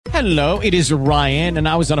Hello, it is Ryan, and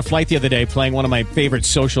I was on a flight the other day playing one of my favorite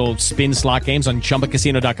social spin slot games on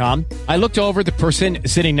ChumbaCasino.com. I looked over at the person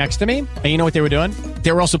sitting next to me, and you know what they were doing?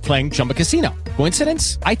 They were also playing Chumba Casino.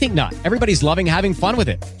 Coincidence? I think not. Everybody's loving having fun with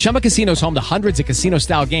it. Chumba Casino is home to hundreds of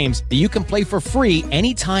casino-style games that you can play for free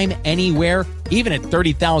anytime, anywhere, even at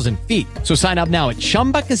 30,000 feet. So sign up now at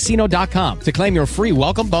ChumbaCasino.com to claim your free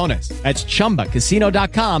welcome bonus. That's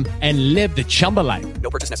ChumbaCasino.com and live the Chumba life.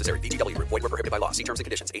 No purchase necessary. VGW. Void where prohibited by law. See terms and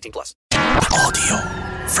conditions. 18+. Audio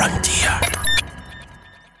Frontier.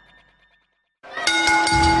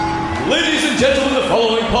 Ladies and gentlemen, the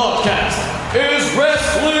following podcast is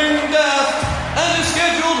Wrestling Daft and is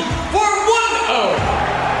scheduled for 1 hour.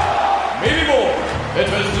 Maybe more. It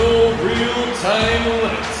has no real-time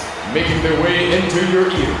limits, making their way into your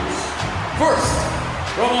ears. First,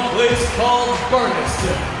 from a place called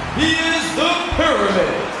Barneston, he is the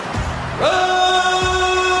Pyramid.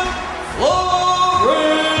 Rob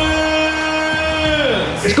Florence!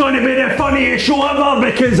 It's going to be the funniest show ever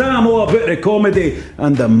because I'm all about the comedy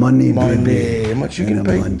and the money, baby. How much you gonna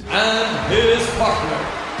pay? And his partner,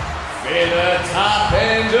 Fela Top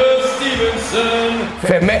End of Stevenson.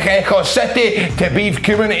 From Mexico City to Beef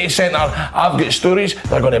Community Centre, I've got stories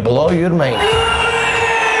that are going to blow your mind.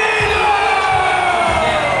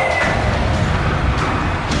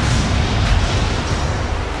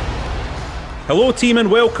 Hello team and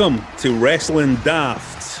welcome to Wrestling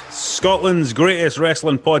Daft, Scotland's greatest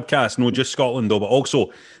wrestling podcast. No, just Scotland though, but also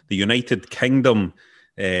the United Kingdom,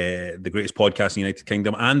 the greatest podcast in the United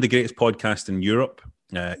Kingdom and the greatest podcast in Europe,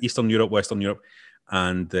 Eastern Europe, Western Europe,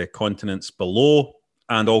 and the continents below,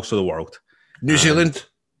 and also the world. New Zealand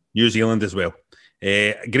as well.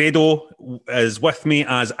 Grado is with me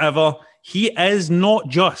as ever. He is not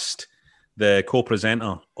just the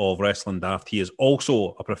co-presenter of Wrestling Daft. He is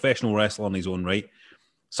also a professional wrestler in his own right.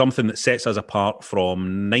 Something that sets us apart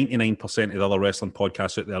from 99% of the other wrestling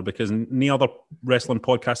podcasts out there, because no other wrestling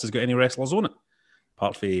podcast has got any wrestlers on it,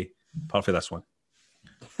 apart from this one.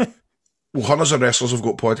 Well, hundreds of wrestlers have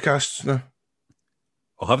got podcasts now.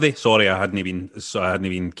 Oh, have they? Sorry, I hadn't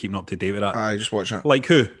even keeping up to date with that. I just watch it. Like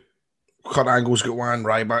who? Kurt Angle's got one.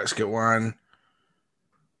 Ryback's got one.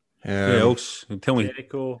 Who else? Tell me.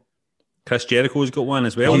 Jericho. Chris Jericho's got one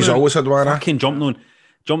as well. He's always had one. Fucking jumping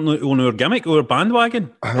on our gimmick, our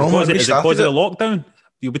bandwagon. I know, is it because of the lockdown?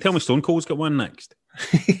 You'll be telling me Stone Cold's got one next.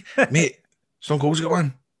 Mate, Stone Cold's got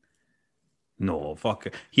one. No, fuck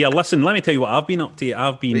it. Here, listen, let me tell you what I've been up to.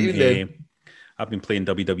 I've been playing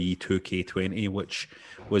WWE 2K20, which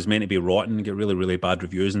was meant to be rotten, get really, really bad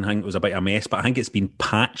reviews, and I think it was a bit of a mess, but I think it's been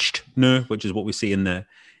patched now, which is what we say in the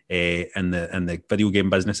video game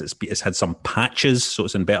business. It's had some patches, so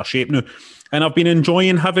it's in better shape now. And I've been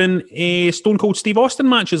enjoying having Stone Cold Steve Austin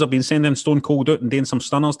matches. I've been sending Stone Cold out and doing some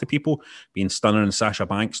stunners to people. Been stunning Sasha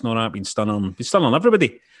Banks and all that. Been stunning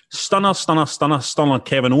everybody. Stunner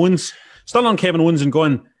Kevin Owens. Stunning Kevin Owens and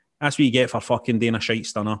going, that's what you get for fucking doing a shite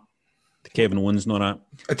stunner to Kevin Owens and all that.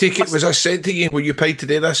 I take it, was this sent to you? Were you paid to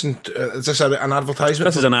do this? And is this an advertisement?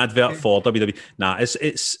 This is an advert for WWE. Nah,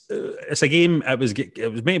 it's a game. It was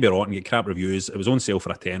maybe rotten, get crap reviews. It was on sale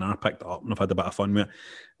for a tenner. I picked it up and I've had a bit of fun with it.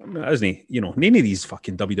 Isn't he? You know, none of these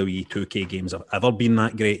fucking WWE 2K games have ever been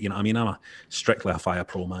that great. You know what I mean? I'm strictly a Fire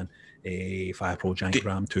Pro man. Fire Pro Giant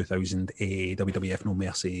Ram 2000, WWF No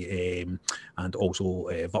Mercy, and also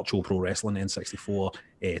Virtual Pro Wrestling N64,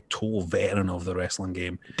 total veteran of the wrestling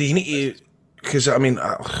game. Do you need to? Because I mean,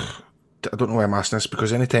 I don't know why I'm asking this,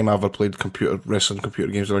 because anytime I ever played wrestling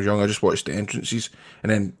computer games when I was young, I just watched the entrances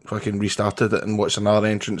and then fucking restarted it and watched another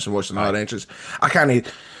entrance and watched another entrance. I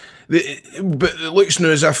can't. But it looks now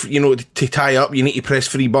as if, you know, to tie up, you need to press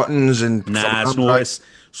 3 buttons and. Nah, it's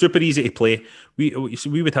super easy to play. We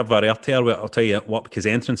would have variety. I'll tell you what, because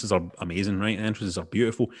entrances are amazing, right? Entrances are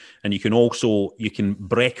beautiful, and you can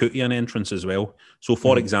break out an entrance as well. So,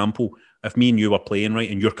 for example, if me and you were playing, right,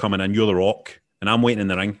 and you're coming in, you're The Rock, and I'm waiting in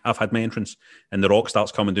the ring, I've had my entrance, and The Rock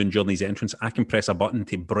starts coming down during his entrance, I can press a button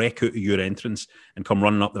to break out of your entrance and come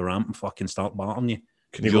running up the ramp and fucking start battering you.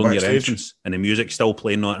 Can you go backstage? Your entrance, and the music's still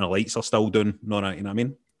playing, and the lights are still doing, you know what I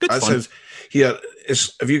mean? Good that fun. Says, here,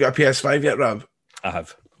 have you got a PS5 yet, Rob? I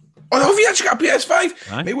have. Oh, have you actually got a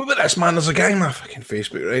PS5? Aye. Mate, what about this, man? There's a guy on my fucking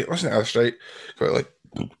Facebook, right? Listen to this, right? Quite like,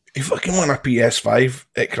 he fucking won a PS5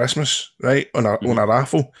 at Christmas, right? On a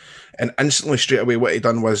raffle. And instantly, straight away, what he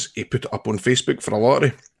done was he put it up on Facebook for a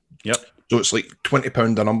lottery. Yep. So it's like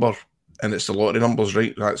 £20 a number, and it's the lottery numbers,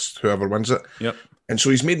 right? That's whoever wins it. Yep. And so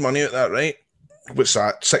he's made money out of that, right? What's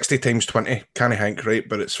that? 60 times 20. Can't think, right?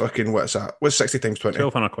 But it's fucking, what's that? What's 60 times 20?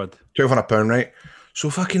 £1,200. £1,200, right? So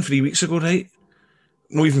fucking 3 weeks ago, right?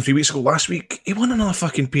 No, even 3 weeks ago, last week, he won another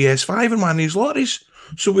fucking PS5 in one of these lotteries.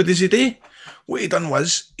 So what does he do? What he done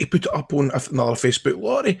was he put it up on another Facebook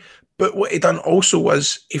lottery. But what he done also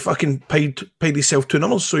was he fucking paid himself 2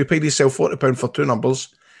 numbers. So he paid himself £40 for 2 numbers.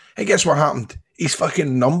 And guess what happened? His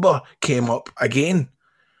fucking number came up again.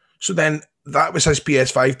 So then that was his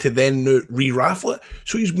PS5 to then re-raffle it.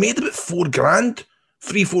 So he's made about $4 grand,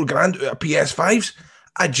 3-4 grand out of PS5s.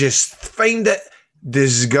 I just find it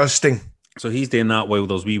disgusting. So he's doing that while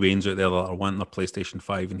there's wee Waynes out there that are wanting their PlayStation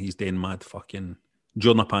 5 and he's doing mad fucking...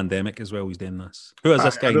 During the pandemic as well, he's doing this. Who is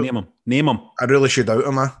this guy? Name him. Name him. I really should out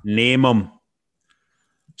him, man. Name him.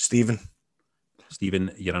 Stephen,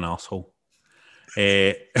 you're an arsehole.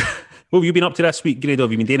 What have you been up to this week, Grado?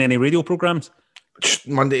 Have you been doing any radio programmes?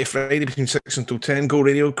 Monday to Friday between 6 until 10. Go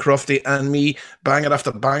Radio, Crofty and me. Banger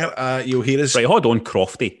after banger. You'll hear us. Right, hold on,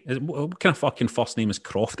 Crofty. What kind of fucking first name is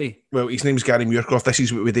Crofty? Well, his name's Gary Muircroft. This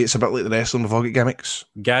is what we do. It's a bit like the wrestling. We've all got gimmicks.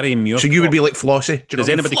 Gary Muircroft. So you would be like Flossie. Does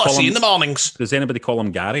anybody call him in the mornings? Does anybody call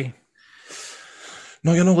him Gary?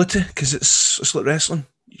 No, you're not allowed to, because it's like wrestling.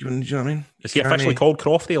 Do you know what I mean? Is he officially called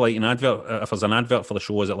Crofty? Like an advert? If there's an advert for the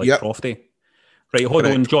show, is it like Crofty? Right, hold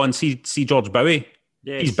on, John. See George Bowie.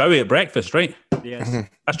 Yes. He's Bowie at breakfast, right? Yes.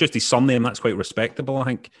 That's just his surname. That's quite respectable, I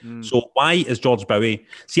think. So why is George Bowie...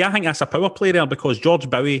 See, I think that's a power play there because George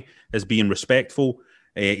Bowie is being respectful.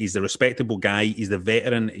 He's the respectable guy. He's the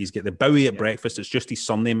veteran. He's got the Bowie at breakfast. It's just his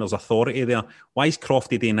surname. There's authority there. Why is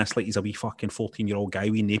Crofty doing this like he's a wee fucking 14-year-old guy,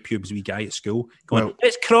 wee napubes, wee guy at school? Going,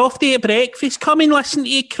 it's Crofty at breakfast. Come and listen to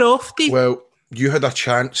you, Crofty. Well, you had a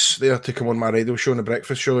chance there to come on my radio show, on the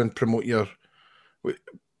breakfast show, and promote your... What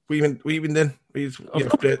you been doing? I'm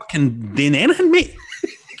not fucking doing anything, mate.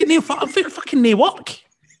 I've fucking no work.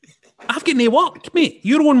 I've got no work, mate.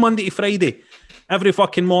 You're on Monday to Friday every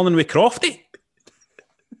fucking morning with Crofty.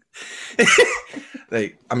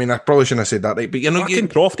 Right. I mean, I probably shouldn't have said that, right? But you're not fucking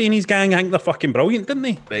Crofty and his gang. I think they're fucking brilliant, didn't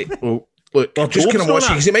they? Right. Well, look, I'm just going to watch you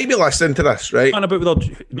because he might be listening to this, right?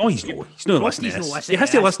 No, he's not. He's not listening to this. He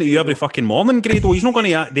has to listen to you every fucking morning, Grado. He's not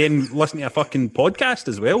going to then listen to a fucking podcast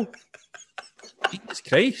as well. Jesus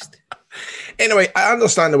Christ. Anyway, I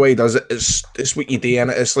understand the way he does it. It's what you do, and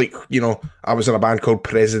it's like, you know, I was in a band called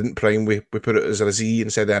President Prime. We put it as a Z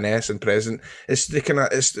instead of an S in President. It's the kind of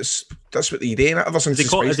that's what you do. Ever since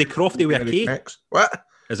is it Crofty with a K? What?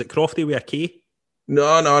 Is it Crofty with a K?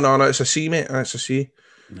 No. It's a C, mate. It's a C.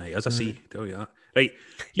 No, it is a C. Tell you that. Right,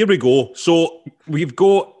 here we go. So we've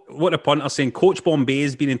got what the punter's saying. Coach Bombay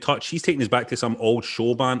has been in touch. He's taking us back to some old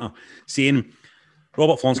show banter, saying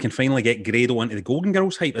Robert Florence can finally get Grado into the Golden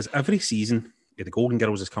Girls hype, as every season the Golden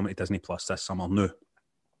Girls is coming to Disney Plus this summer. No.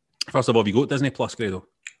 First of all, have you got Disney Plus, Grado?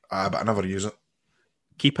 But I never use it.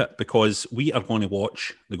 Keep it, because we are going to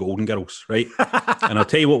watch the Golden Girls, right? And I'll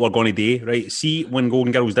tell you what we're going to do, right? See, when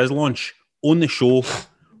Golden Girls does launch, on the show,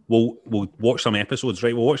 we'll watch some episodes,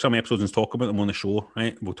 right? We'll watch some episodes and talk about them on the show,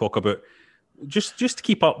 right? We'll talk about just to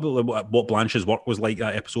keep up with what Blanche's work was like,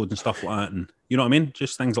 that episode and stuff like that, and you know what I mean?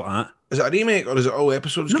 Just things like that. Is it a remake or is it all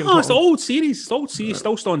episodes? No, it's the old series. It's old series.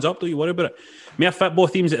 Still stands up. Don't you worry about it. Mere football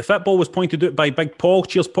themes. The football was pointed out by Big Paul.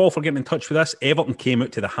 Cheers, Paul, for getting in touch with us. Everton came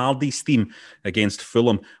out to the Hardys theme against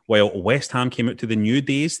Fulham, while West Ham came out to the New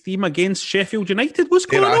Days theme against Sheffield United. What's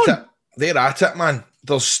going on? They're at it, man.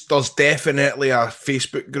 There's definitely a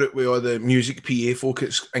Facebook group where all the music PA folk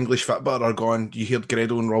at English Football are going, you heard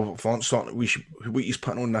Grado and Robert Font starting, what he's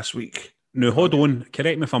putting on this week. Now, hold on,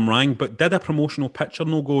 correct me if I'm wrong, but did a promotional picture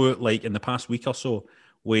no go out like in the past week or so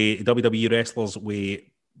with WWE wrestlers with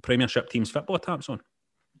Premiership teams football taps on?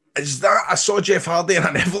 Is that, I saw Jeff Hardy in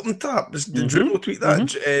an Everton tap. Did Drew tweet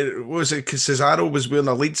that? What was it? Because Cesaro was wearing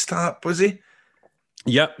a Leeds tap, was he?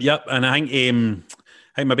 Yep. And I think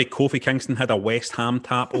maybe Kofi Kingston had a West Ham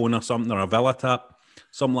tap on or something, or a Villa tap,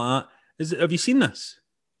 something like that. Have you seen this?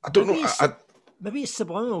 I don't know. Maybe it's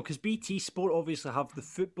subliminal, because BT Sport obviously have the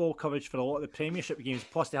football coverage for a lot of the Premiership games,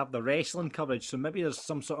 plus they have the wrestling coverage, so maybe there's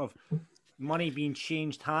some sort of money being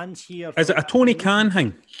changed hands here. Is it a Tony Khan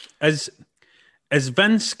thing? Is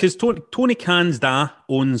Vince, because Tony Khan's dad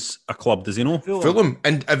owns a club, does he know? Fulham.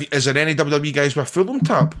 And is there any WWE guys with Fulham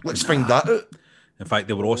tap? Let's find that out. In fact,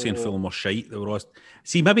 they were all saying Fulham were shite. They were all...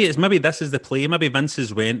 See, maybe this is the play. Maybe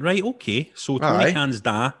Vince's went, right, okay, so Tony Khan's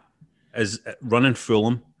dad is running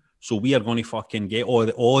Fulham, so we are going to fucking get all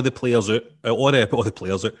the players out, all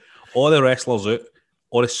the wrestlers out,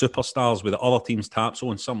 all the superstars with the other team's taps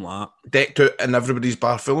on, something like that. Decked out in everybody's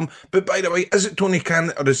bar Fulham. But by the way, is it Tony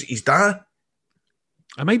Khan or is it his dad?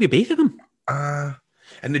 It might be both of them.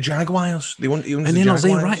 And the Jaguars. He owns and the then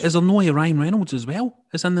Jaguars. is there no Ryan Reynolds as well?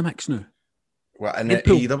 Is in the mix now. What, in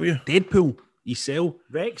AEW? Deadpool. You sell.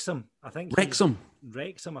 Wrexham, I think. Wrexham,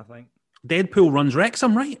 I think. Deadpool runs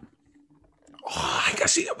Wrexham, right? Oh, I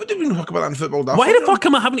see. We didn't even talk about that in football. Daft. Why the fuck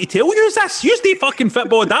am I having to tell you this? You stay fucking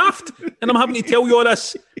football daft, and I'm having to tell you all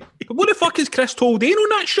this. But what the fuck is Chris Toldane on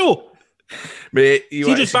that show? Mate, He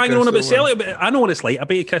just banging on about Celtic. But I know what it's like. I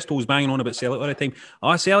bet you Chris Toll's banging on about Celtic all the time.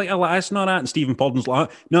 Oh, Celtic are like this, not that. And Stephen Purden's like,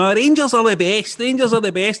 no, Rangers are the best. Rangers are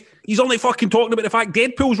the best. He's only fucking talking about the fact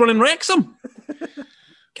Deadpool's running Wrexham.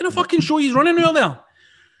 Can I fucking show he's running out there?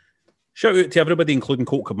 Shout out to everybody, including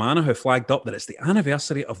Colt Cabana, who flagged up that it's the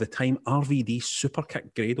anniversary of the time RVD super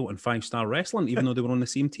kicked Grado in 5-Star Wrestling, even though they were on the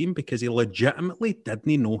same team, because he legitimately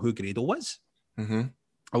didn't know who Grado was. Mm-hmm.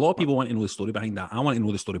 A lot of people want to know the story behind that. I want to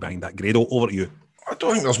know the story behind that. Grado, over to you. I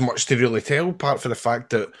don't think there's much to really tell, apart from the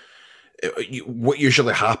fact that what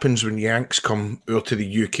usually happens when Yanks come out to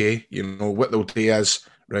the UK, you know, what they'll do is,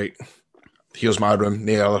 right, here's my room,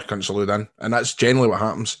 no other cunts allowed in. And that's generally what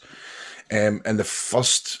happens. And the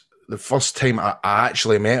first time I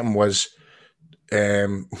actually met him was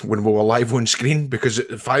when we were live on screen, because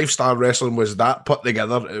 5-Star Wrestling was that put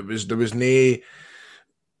together. It was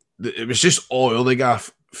just all the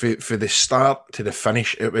gaff for the start to the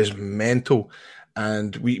finish. It was mental.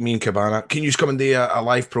 And me and Cabana, can you just come and do a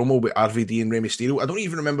live promo with RVD and Rey Mysterio? I don't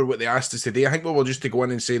even remember what they asked us today. I think we were just to go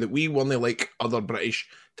in and say that we only like other British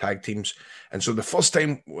tag teams. And so the first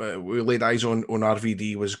time we laid eyes on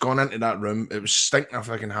RVD was gone into that room. It was stinking of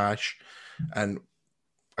fucking hash. And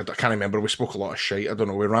I can't remember. We spoke a lot of shit. I don't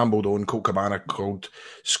know. We rambled on. Colt Cabana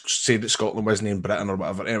said that Scotland wasn't in Britain or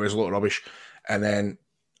whatever. Anyway, it was a lot of rubbish. And then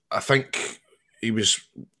I think we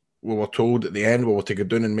were told at the end we were to go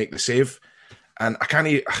down and make the save. And I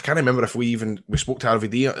can't remember if we spoke to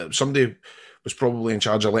RVD. Somebody was probably in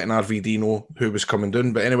charge of letting RVD know who was coming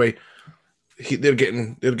down. But anyway, they're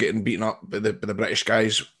getting beaten up by the British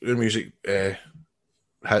guys. Their music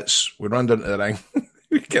hits. We run down to the ring.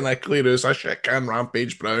 We can clear us a shit can.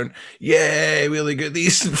 Rampage Brown. Yeah, really good.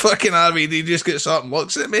 These fucking RVD just gets up and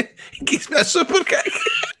looks at me. He gives me a super kick.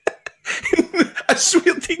 I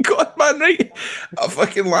swear to God, man, right? I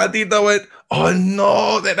fucking landed. I went, oh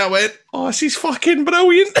no. Then I went, oh, this is fucking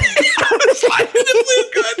brilliant. I was like,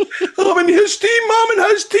 good. I'm in his team.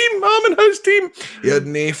 He had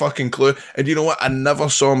no fucking clue. And you know what? I never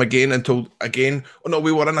saw him again until, oh no,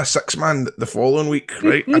 we were in a 6-man the following week,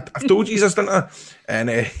 right? I've told you this, didn't I?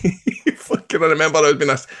 And fucking, I remember it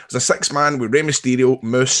was a 6-man with Rey Mysterio,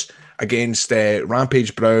 Moose, against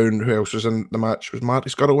Rampage Brown. Who else was in the match? Was Marty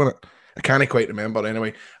Scurll in it? I can't quite remember.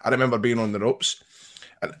 Anyway, I remember being on the ropes,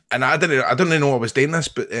 and I didn't know I was doing this,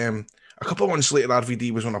 but a couple of months later,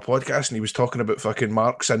 RVD was on a podcast and he was talking about fucking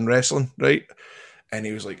marks in wrestling, right? And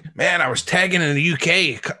he was like, "Man, I was tagging in the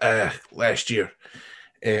UK last year,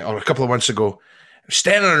 or a couple of months ago. I'm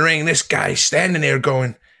standing in the ring, this guy standing there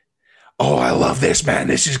going, oh, I love this, man.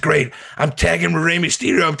 This is great. I'm tagging with Rey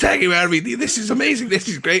Mysterio. I'm tagging with RVD. This is amazing. This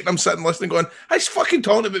is great." And I'm sitting listening going, he's fucking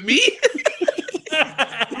talking about me.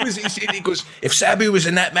 He goes, if Sabu was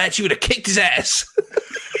in that match, he would have kicked his ass.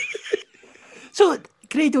 So,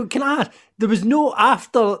 Grado, can I ask, there was no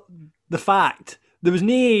after the fact, there was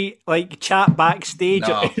no like chat backstage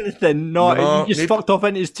or anything. No, he just fucked off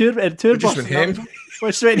into his tour bus. Just went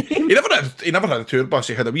home. He never had a tour bus.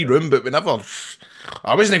 He had a wee room, but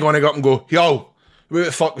I wasn't going to go up and go, yo, what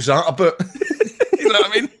the fuck was that about? You know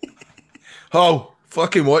what I mean? Oh,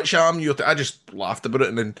 fucking what, Sham? I just laughed about it,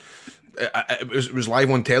 and then it was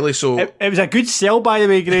live on telly, so it was a good sell, by the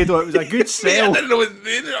way, Grado. It was a good sell. I didn't know what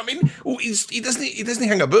I mean. Well, he doesn't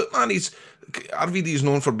hang about, man. RVD is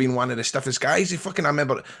known for being one of the stiffest guys. I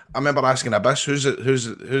remember asking Abyss, who's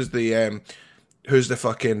the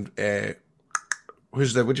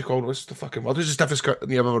stiffest cut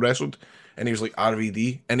you've ever wrestled? And he was like,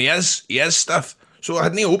 RVD, and he is stiff. So I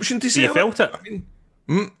had no option to say. You felt it.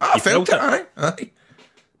 I felt it. Aye.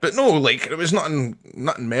 But no, like, it was nothing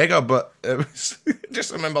mega, but it was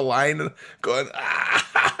just, I remember lying and going,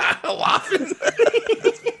 laughing.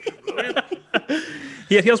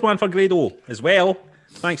 Here's one for Grado as well.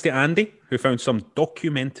 Thanks to Andy, who found some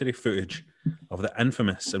documentary footage of the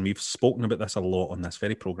infamous, and we've spoken about this a lot on this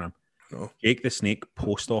very programme, Jake the Snake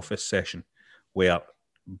post office session, where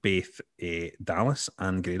both Dallas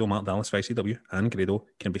and Grado, Mark Dallas of ICW, and Grado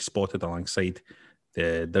can be spotted alongside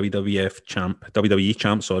the WWE champ,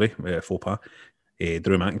 faux pas,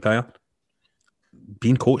 Drew McIntyre,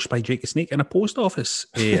 being coached by Jake the Snake in a post office.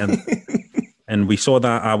 And we saw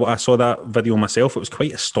that, I saw that video myself. It was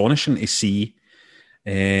quite astonishing to see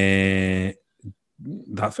that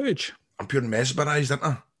footage. I'm pure mesmerised, aren't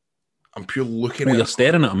I? I'm pure looking at it. You're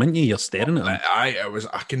staring at him, aren't you? You're staring at him.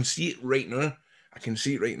 I can see it right now.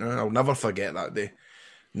 I'll never forget that day.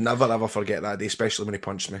 Never ever forget that day, especially when he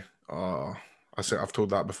punched me. Oh, I've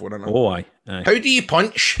told that before, haven't I? Oh, aye. How do you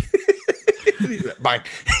punch? Bang.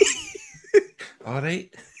 All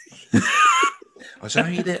right. Was I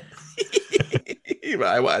read it?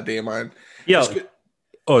 Right, what a day, man. Yeah.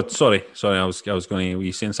 Oh, sorry. I was going to. Were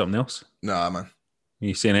you saying something else? Nah, man. Were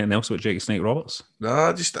you saying anything else about Jake Snake Roberts? No,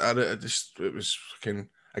 it was fucking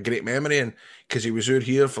a great memory, and because he was out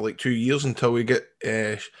here for like 2 years until we get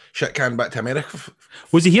shit canned back to America.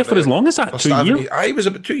 Was he here for as long as that? 2 years? I was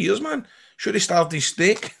about 2 years, man. Sure, he starved his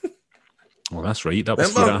steak. Well, that's right. That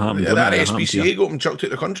was Remember? that happened. Yeah, that That SPCA got him chucked out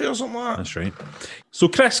the country or something like that. That's right. So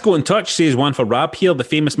Chris got in touch, says one for Rab here, the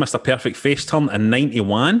famous Mr. Perfect face turn in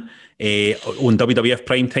 91 on WWF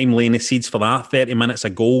Primetime, laying the seeds for that. 30 minutes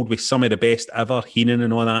of gold with some of the best ever, Heenan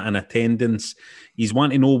and all that in attendance. He's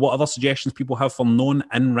wanting to know what other suggestions people have for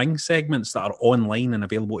non-in-ring segments that are online and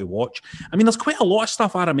available to watch. I mean, there's quite a lot of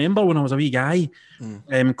stuff I remember when I was a wee guy.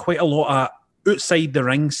 Quite a lot of outside the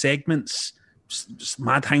ring segments,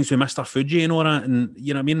 mad hangs with Mr. Fuji and all that, and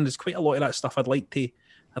you know what I mean, there's quite a lot of that stuff I'd like to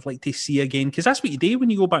see again, because that's what you do when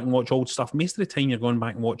you go back and watch old stuff. Most of the time you're going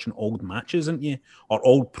back and watching old matches, aren't you, or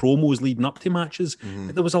old promos leading up to matches.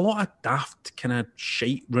 But there was a lot of daft kind of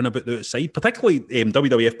shite run about the outside, particularly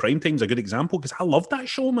WWF Primetime's a good example, because I loved that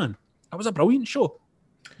show, man. That was a brilliant show.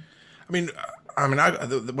 I mean, when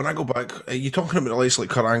I go back, you're talking about the likes like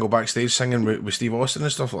Kurt Angle backstage singing with Steve Austin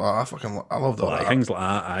and stuff like that. I loved all that. Things like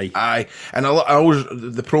that, aye. And I always,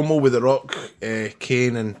 the promo with The Rock,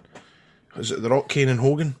 Kane, and was it The Rock, Kane and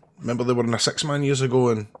Hogan? Remember they were in a 6-man years ago,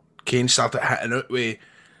 and Kane started hitting out with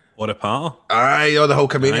Or a part. Aye, or the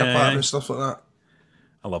Hulkamania part and stuff like that.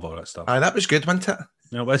 I love all that stuff. Aye, that was good, wasn't it?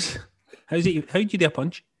 No, it was. How'd you do a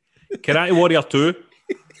punch? Karate Warrior 2,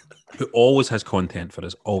 who always has content for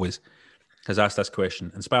us, always, has asked this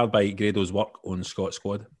question, inspired by Grado's work on Scott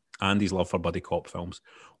Squad and his love for buddy cop films.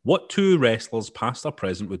 What two wrestlers, past or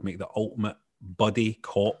present, would make the ultimate buddy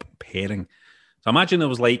cop pairing? So imagine there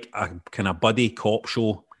was like a kind of buddy cop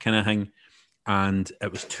show kind of thing, and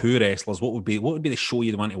it was two wrestlers. What would be the show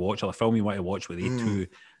you'd want to watch, or the film you want to watch with they two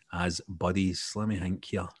as buddies? Let me think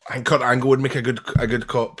here. I think Kurt Angle would make a good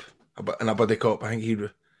cop and a buddy cop. I think he'd.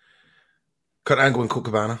 Kurt Angle and Colt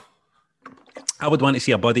Cabana. I would want to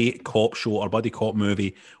see a buddy cop show or buddy cop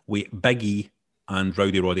movie with Big E and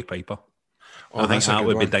Rowdy Roddy Piper. I think that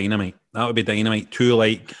would be dynamite. That would be dynamite. Two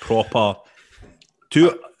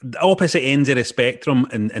opposite ends of the spectrum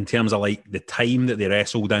in terms of like the time that they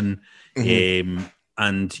wrestled in.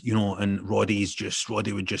 And you know, and Roddy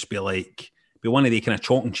would just be like one of the kind of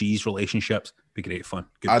chalk and cheese relationships. Be great fun.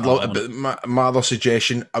 Good I'd love, but my other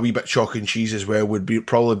suggestion, a wee bit chalk and cheese as well, would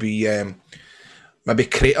probably be maybe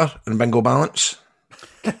Crater and Bingo Balance.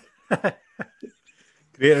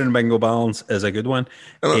 Crater and Bingo Balance is a good one.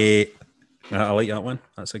 I like that one.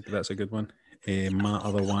 That's a good one. My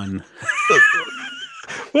other one.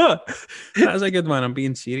 What? That's a good one. I'm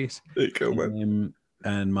being serious. Cool, man.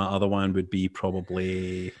 And my other one would be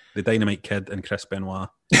probably the Dynamite Kid and Chris Benoit.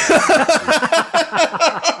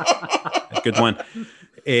 A good one.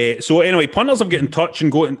 So anyway, punters have got in touch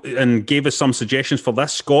and gave us some suggestions for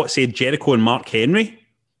this. Scott said Jericho and Mark Henry.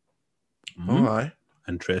 Oh, aye.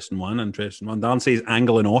 Interesting one. Dan says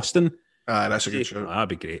Angle and Austin. Aye, that's a good show. That'd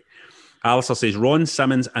be great. Alistair says Ron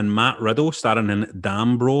Simmons and Matt Riddle starring in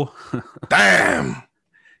Damn Bro. Damn.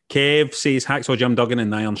 Kev says Hacksaw Jim Duggan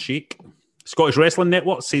and Iron Sheik. Scottish Wrestling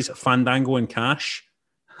Network says Fandango and Cash.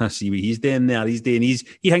 I see what he's doing there. He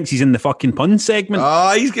thinks he's in the fucking pun segment.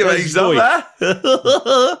 Oh, he's giving himself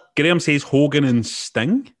there. Graham says Hogan and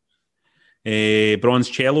Sting. Bronze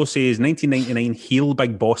Cello says 1999 heel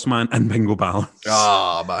Big Boss Man and Bingo Balance.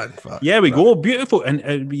 Oh, man. Yeah, we go. Beautiful.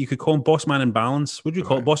 And you could call him Boss Man and Balance. What do you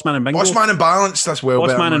call it? Boss Man and Bingo? Boss Man and Balance, that's well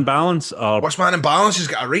better. Boss Man and Balance. Boss Man and Balance has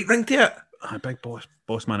got a right ring to it. Big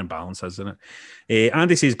Boss Man and Balance, isn't it?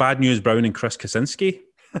 Andy says Bad News Brown and Chris Kaczynski.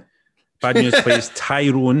 Bad News plays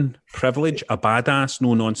Tyrone Privilege, a badass,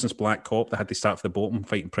 no-nonsense black cop that had to start for the bottom,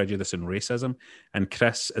 fighting prejudice and racism. And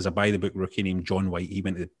Chris is a by-the-book rookie named John White. He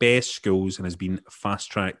went to the best schools and has been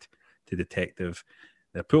fast-tracked to detective.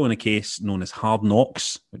 They're put on a case known as Hard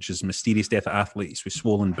Knocks, which is mysterious death of athletes with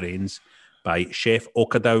swollen brains, by Chef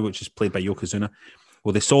Okadao, which is played by Yokozuna.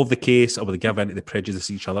 Will they solve the case, or will they give in to the prejudice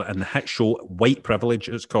of each other? And the hit show, White Privilege,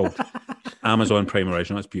 it's called. Amazon Prime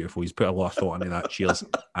Original. It's beautiful. He's put a lot of thought into that. Cheers,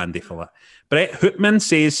 Andy, for that. Brett Hootman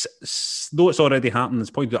says, though it's already happened, it's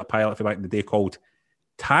pointed out a pilot for back in the day called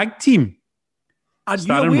Tag Team.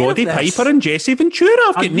 Starring Roddy Piper and Jesse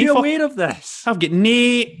Ventura. Are you aware of this? I've got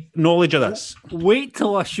no knowledge of this. Wait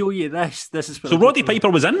till I show you this. This is so Roddy Piper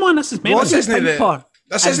was in one. This is This isn't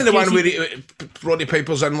the one where Roddy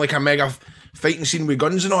Piper's in like a mega fighting scene with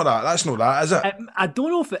guns and all that. That's not that, is it? I don't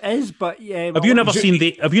know if it is, but yeah. Have you never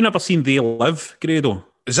seen They Live, Grado?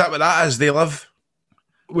 Is that what that is? They Live?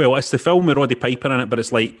 Well, it's the film with Roddy Piper in it, but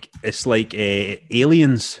it's like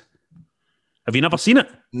Aliens. Have you never seen it?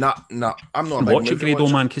 Nah. I'm not a big Watch it, movie Grado,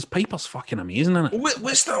 watcher. man, because Piper's fucking amazing in it.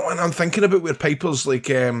 What's that one I'm thinking about where Piper's like...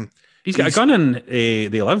 He's got a gun in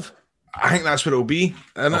They Live. I think that's what it'll be.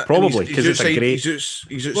 Probably, because it's a great...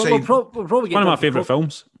 He's outside... We'll probably get one of my done favourite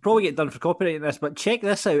films. Probably get done for copyrighting this, but check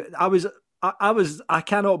this out. I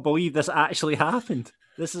cannot believe this actually happened.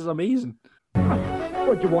 This is amazing.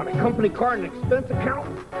 What, you want a company card and expense account?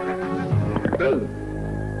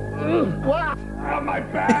 What? On my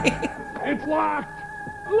back! It's locked!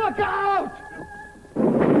 Look out!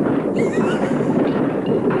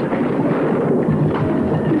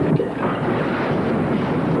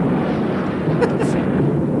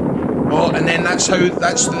 Oh, and then that's the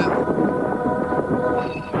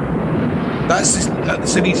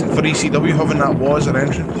reason for ECW having that was an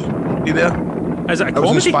entrance. You there? Is it a I was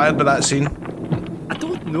comedy? inspired by that scene. I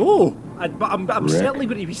don't know. But I'm certainly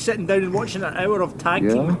going to be sitting down and watching an hour of tag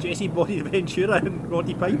team with Jesse Body Ventura and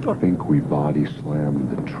Roddy Piper. I think we body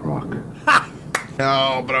slammed the truck.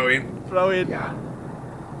 Oh, brilliant. Brilliant. Yeah.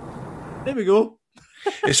 There we go.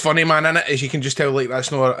 It's funny, man, innit? As you can just tell, like,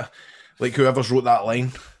 that's not... Like, whoever's wrote that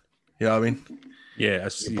line. You know what I mean? Yeah.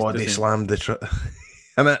 Body slammed the truck.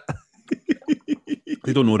 Innit?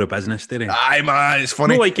 They don't know the business, do they? Aye, man, it's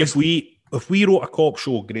funny. No, like, if we wrote a cop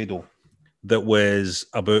show, Grado, that was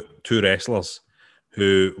about two wrestlers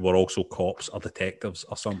who were also cops or detectives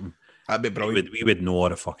or something, that'd be brilliant. We would know all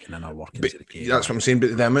the fucking inner workings of the game. That's what I'm saying.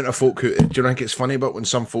 But the amount of folk who... Do you think it's funny about when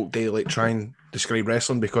some folk do, like, try and describe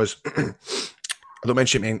wrestling? Because... I don't mean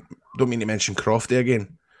to mention Crofty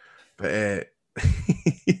again, but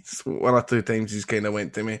one or two times he's kind of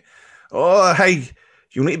went to me, "Oh, hey,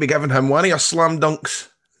 you need to be giving him one of your slam dunks."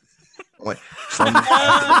 I'm like,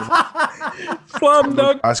 slam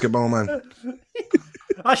dunk, basketball man.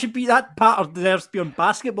 I should be that part deserves to be on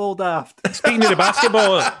Basketball Daft. Speaking of the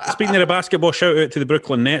basketball, shout out to the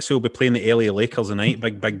Brooklyn Nets who will be playing the LA Lakers tonight.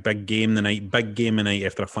 Big game tonight. Big game tonight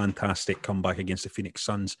after a fantastic comeback against the Phoenix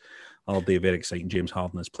Suns. All day, very exciting. James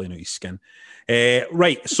Harden is playing out his skin.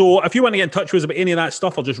 Right, so if you want to get in touch with us about any of that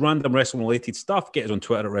stuff or just random wrestling related stuff, get us on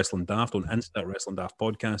Twitter at Wrestling Daft, on Insta at Wrestling Daft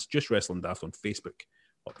Podcast, just Wrestling Daft on Facebook,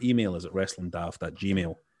 or email us at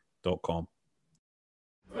wrestlingdaft@gmail.com.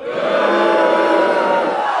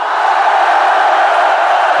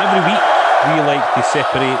 Every week, we like to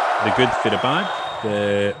separate the good for the bad,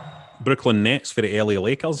 the Brooklyn Nets for the LA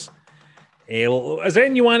Lakers. Is there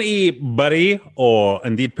anything you want to bury or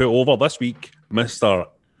indeed put over this week, Mr.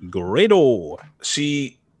 Grado?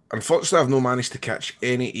 See, unfortunately, I've not managed to catch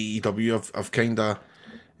any AEW. I've kind of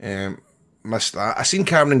missed that. I seen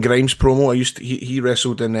Cameron Grimes promo. He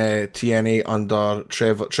wrestled in TNA under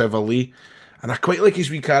Trevor Lee, and I quite like his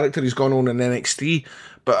wee character. He's gone on in NXT,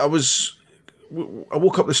 but I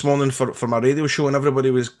woke up this morning for my radio show and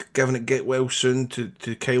everybody was giving it get well soon to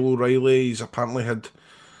Kyle O'Reilly. He's apparently had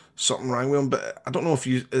something wrong with him, but I don't know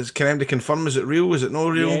if can anybody confirm, is it real, is it not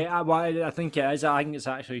real? Yeah, I think it is. I think it's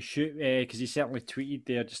actually shoot, because he certainly tweeted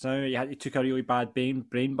there just now. He took a really bad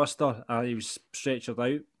brain buster and he was stretched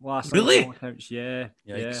out last night. Really? Yeah.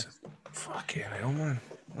 Yikes. Fucking hell, man.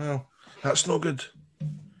 Well, that's no good.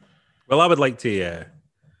 Well, I would like to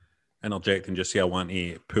interject and just say I want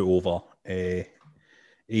to put over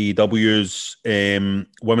AEW's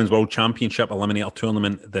Women's World Championship Eliminator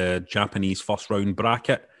Tournament, the Japanese first round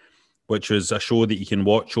bracket, which is a show that you can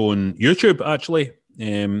watch on YouTube, actually.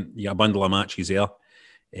 You get a bundle of matches there.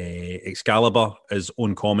 Excalibur is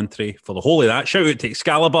on commentary for the whole of that. Shout out to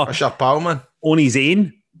Excalibur. That's your pal, man. On his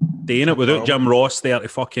own, doing it without Jim Ross there to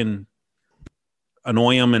fucking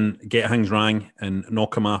annoy him and get things wrong and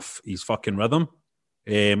knock him off his fucking rhythm.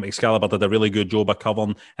 Excalibur did a really good job of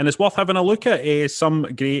covering, and it's worth having a look at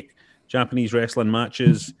some great Japanese wrestling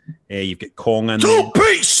matches. You've got Kong in there.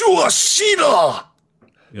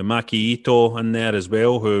 You've Maki Ito in there as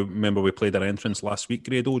well, who, remember, we played her entrance last week,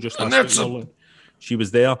 Grado, just last week. She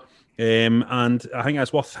was there. And I think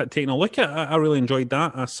that's worth taking a look at. I really enjoyed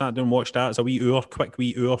that. I sat down and watched that. It's a quick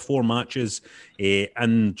wee hour, 4 matches,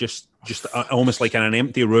 and just almost like in an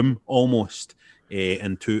empty room, almost.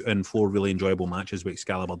 And 4 really enjoyable matches with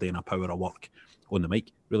Excalibur doing a power of work on the mic.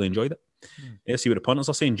 Really enjoyed it. See what the punters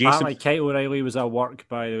are saying. Jason, like Kyle O'Reilly was a work,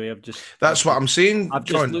 by the way. That's what I'm saying. I've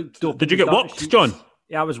John. just looked up. Did you get worked, John?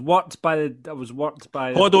 Yeah, I was worked by.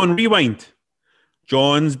 Hold on, rewind.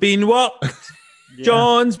 John's been worked. Yeah.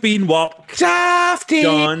 John's been worked. Dafty.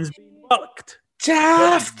 John's been worked.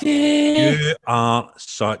 Dafty. You are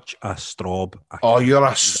such a strob. Oh, you're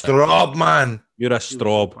a strob, man. You're a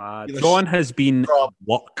strob. John has been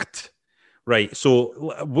worked. Right,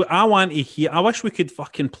 so I want to hear. I wish we could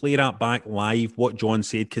fucking play that back live. What John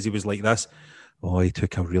said, because he was like this. Oh, he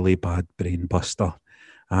took a really bad brain buster,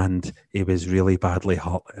 and he was really badly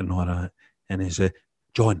hurt and all that. And he said,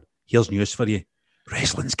 "John, here's news for you.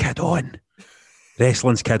 Wrestling's Kid On.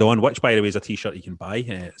 Wrestling's Kid On." Which, by the way, is a T-shirt you can buy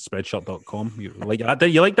at Spreadshirt.com. You like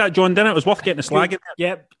that, John? Didn't it? It was worth getting a slag.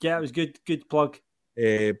 Yep, yeah, it was good. Good plug.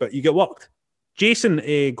 But you get worked. Jason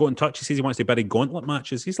got in touch. He says he wants to bury gauntlet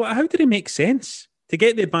matches. He's like, how did it make sense? To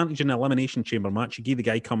get the advantage in the Elimination Chamber match, you give the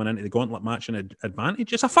guy coming into the gauntlet match an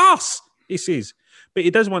advantage. It's a farce, he says. But he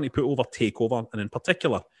does want to put over TakeOver, and in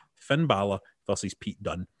particular, Finn Balor versus Pete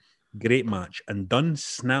Dunne. Great match. And Dunne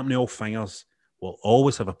snapping all fingers will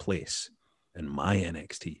always have a place in my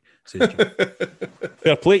NXT, says John.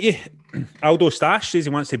 Fair play to you. Aldo Stash says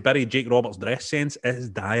he wants to bury Jake Roberts' dress sense. It is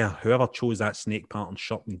dire. Whoever chose that snake pattern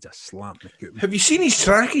shirt needs a slap. Have you seen his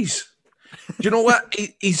trackies? Do you know what?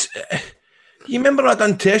 He's. You remember I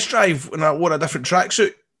done test drive when I wore a different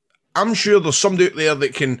tracksuit? I'm sure there's somebody out there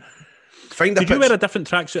that can find a Did you wear a different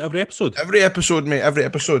tracksuit every episode? Every episode, mate. Every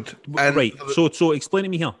episode. And right. So explain to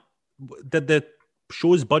me here. Did the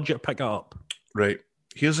show's budget pick it up? Right.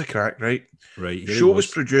 Here's the crack, right? Right. The show was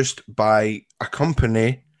produced by a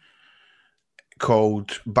company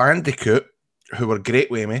called Bandicoot, who were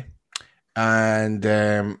great with me.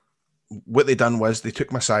 And what they done was they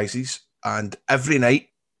took my sizes, and every night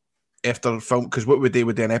after film, because what would they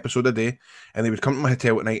would do an episode a day, and they would come to my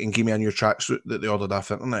hotel at night and give me a new tracksuit that they ordered off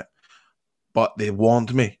the internet. But they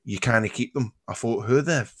warned me, you can't keep them. I thought, who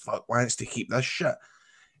the fuck wants to keep this shit?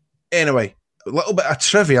 Anyway, a little bit of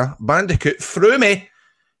trivia. Bandicoot threw me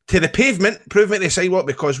to the pavement, proving me to say what,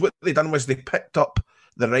 because what they done was they picked up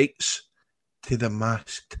the rights to The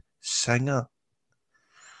Masked Singer.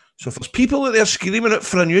 So if there's people out there screaming out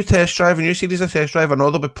for a new test drive, a new series of test drive, I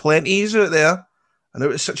know there'll be plenties out there. I know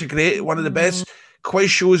it's such a great, one of the best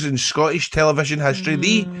quiz shows in Scottish television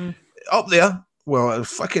history. Up there, well,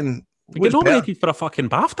 fucking... You get nominated for a fucking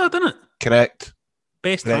BAFTA, didn't it? Correct.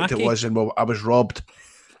 Best Correct, tacky. it was, and well, I was robbed.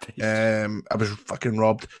 I was fucking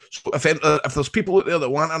robbed. So if there's people out there that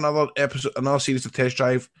want another episode, another series of Test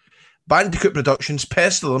Drive, Bandicoot Productions,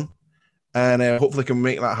 pester them, and hopefully can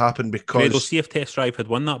make that happen. Because Fredo, see if Test Drive had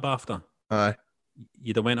won that BAFTA. Aye,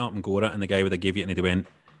 you'd have went up and got it, and the guy would have gave you it, and he'd have went,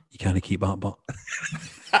 "You can't keep that, but."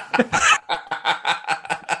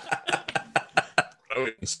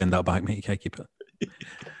 Send that back, mate. You can't keep it.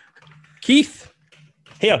 Keith,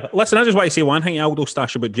 here, listen. I just want to say one thing, Aldo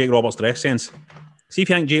Stash, about Jake Roberts' dress sense. See if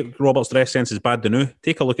you think Jake Roberts' dress sense is bad to know.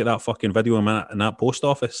 Take a look at that fucking video in that post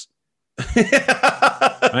office.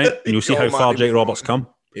 Right? And you'll see how far Jake Roberts come.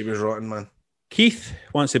 He was rotten, man. Keith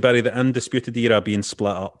wants to bury the Undisputed Era being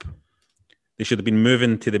split up. They should have been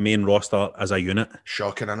moving to the main roster as a unit.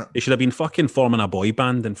 Shocking, innit? They should have been fucking forming a boy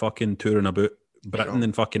band and fucking touring about Britain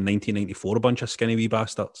in fucking 1994, a bunch of skinny wee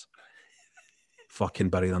bastards. Fucking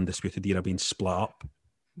bury the Undisputed Era being split up.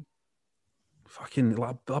 Fucking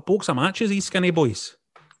like box of matches, these skinny boys.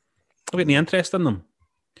 I've got any interest in them.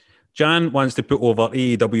 Jan wants to put over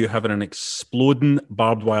AEW having an exploding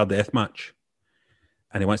barbed wire death match.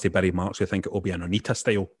 And he wants to bury Marks. We think it will be an Onita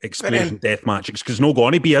style explosion death match. Because no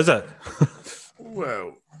going to be, is it?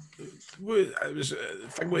 Well, it was a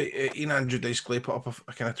thing with Ian Andrew Dice Clay put up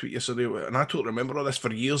a kind of tweet yesterday, and I totally remember all this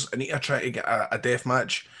for years. Anita tried to get a death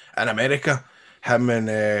match in America. Him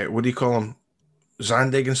and, what do you call him?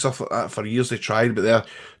 Zandig and stuff like that. For years they tried, but there,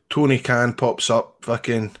 Tony Khan pops up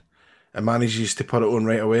fucking and manages to put it on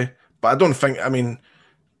right away. But I don't think, I mean,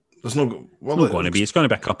 there's no... Well, it's not going to be. It's going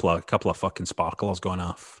to be a couple of fucking sparklers going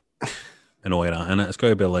off and all that, innit? It's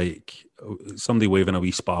going to be like somebody waving a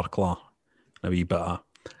wee sparkler and a wee bit of...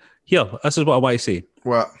 Here, this is what I want to say.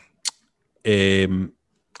 What? I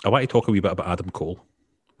want to talk a wee bit about Adam Cole,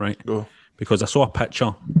 right? Go. Because I saw a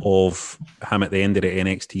picture of him at the end of the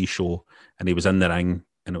NXT show, and he was in the ring,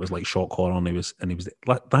 and it was like shock horror, and he was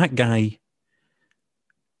that guy.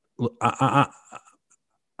 Look, I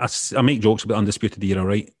make jokes about Undisputed Era,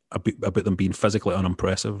 right? About them being physically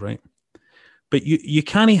unimpressive, right? But you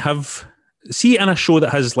can't have in a show that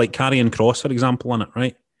has like Karrion Kross, for example, in it,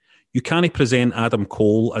 right? You can't present Adam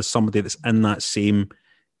Cole as somebody that's in that same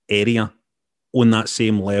area, on that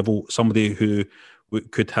same level, somebody who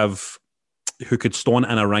could stand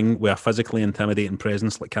in a ring with a physically intimidating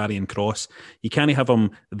presence like Karrion Kross. You can't have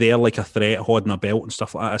him there like a threat, holding a belt and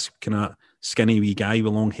stuff like that. This kind of skinny wee guy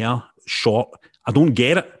with long hair, short. I don't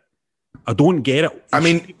get it. I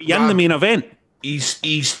mean, in the main event.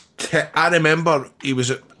 I remember he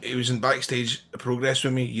was in backstage Progress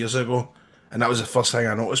with me years ago, and that was the first thing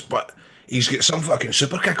I noticed. But he's got some fucking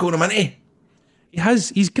super kick on him, isn't he? He has.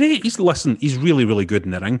 He's great. He's really, really good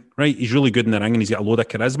in the ring, right? He's really good in the ring, and he's got a load of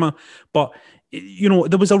charisma. But you know,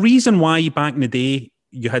 there was a reason why back in the day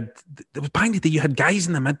you had guys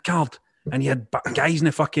in the mid card, and you had guys in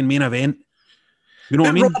the fucking main event. You know what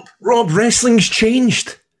I mean? Rob, wrestling's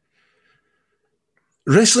changed.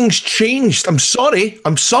 Wrestling's changed. I'm sorry.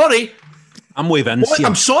 I'm with Vince. What?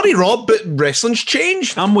 I'm sorry, Rob, but wrestling's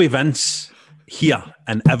changed. I'm with Vince here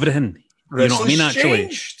and everything. You know what I mean? Actually,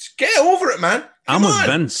 changed. Get over it, man. I'm with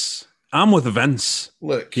Vince.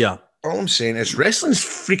 Look, yeah. All I'm saying is wrestling's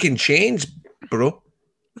freaking changed, bro.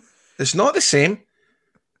 It's not the same.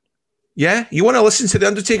 Yeah, you want to listen to the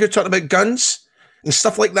Undertaker talking about guns and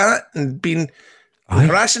stuff like that and being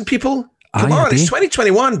harassing people? Come on, it's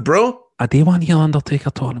 2021, bro. I do want to hear Undertaker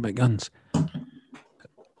talking about guns. Come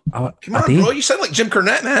on, bro. You sound like Jim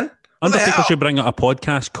Cornette, man. Undertaker should bring out a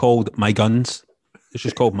podcast called My Guns. It's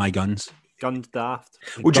just called My Guns. Guns Daft.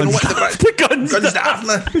 Would you know what? Guns Daft,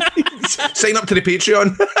 man. Sign up to the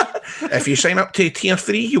Patreon. If you sign up to tier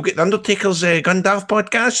 3, you'll get the Undertaker's Gun Daft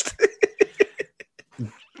podcast.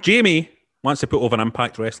 Jamie wants to put over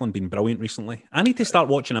Impact Wrestling, been brilliant recently. I need to start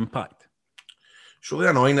watching Impact. It's really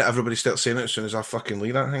annoying that everybody starts saying it as soon as I fucking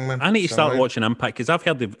leave that thing, man. I need to start watching Impact because I've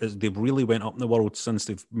heard they've really went up in the world since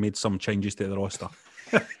they've made some changes to the roster.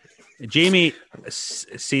 Jamie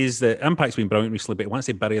says that Impact's been brilliant recently, but he wants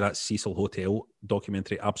to bury that Cecil Hotel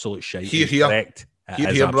documentary. Absolute shite. Here. Correct.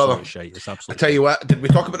 Here, brother. Shite. It's absolute I tell you what, did we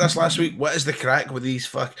talk about this last week? What is the crack with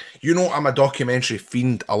these You know I'm a documentary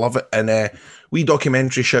fiend. I love it. And we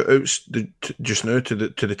documentary shout-outs just now to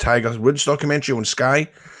the Tiger Woods documentary on Sky.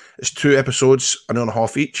 It's 2 episodes, an hour and a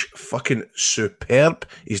half each. Fucking superb.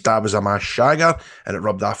 His dad was a mass shagger, and it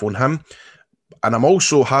rubbed off on him. And I'm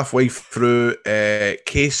also halfway through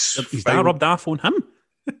Case. His dad rubbed off on him?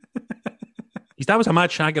 His dad was a mad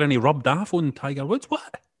shagger and he rubbed off on Tiger Woods?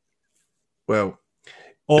 What? Well.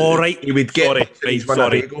 All right. He would get.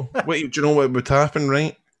 Sorry. Wait, do you know what would happen,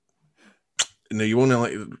 right? No, you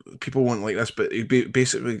won't people won't like this, but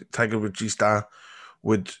basically Tiger Woods' dad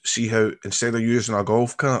would see how instead of using a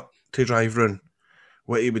golf cart to drive round,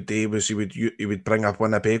 what he would do was he would bring up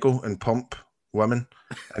Winnebago and pump women,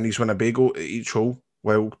 and he's Winnebago at each hole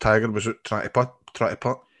while Tiger was out trying to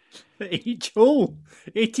putt. Each hole?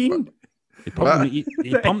 18? He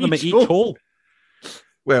pumped them at each hole.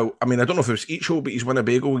 Well, I mean, I don't know if it was each hole, but he's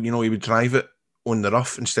Winnebago, you know, he would drive it on the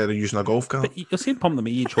rough instead of using a golf cart. But you're saying pump them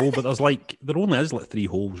at each hole, but there only is 3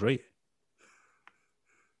 holes, right?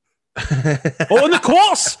 On the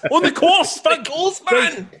course! On the course! The course,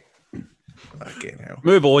 man! Fucking hell.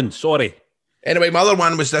 Move on, sorry. Anyway, my other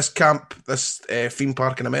one was this theme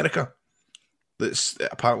park in America. That's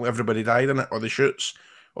apparently everybody died in it, or the shoots,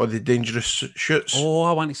 or the dangerous shoots. Oh,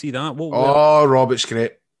 I want to see that. Rob, it's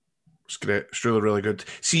great. It's great. It's really, really good.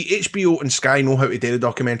 See, HBO and Sky know how to do the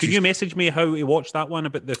documentaries. Can you message me how to watch that one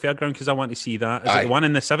about the fairground? Because I want to see that. Is it the one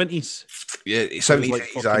in the 70s? Yeah,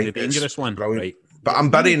 70s. Like the dangerous one. Brilliant. Right. But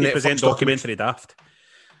I'm burying it. Present documentary daft.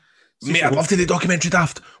 Mate, I'd love to do documentary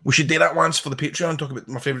daft. We should do that once for the Patreon, talk about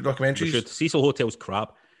my favourite documentaries. We should. Cecil Hotel's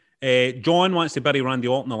crap. John wants to bury Randy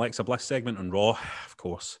Orton, Alexa Bliss segment on Raw, of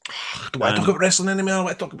course. Do I talk about wrestling anymore? I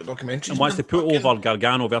want to talk about documentaries. And wants to put over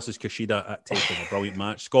Gargano versus Kushida at TakeOver. Brilliant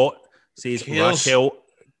match. Scott says Raquel.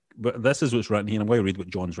 But this is what's written here. I'm going to read what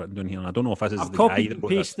John's written down here. And I don't know if this is the guy that wrote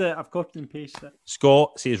this. I've copied and pasted it.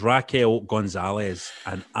 Scott says Raquel Gonzalez,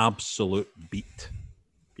 an absolute beat.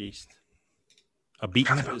 Beast. A beat,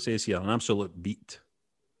 it says here. An absolute beat.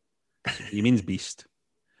 He means beast.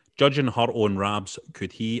 Judging her own rabs,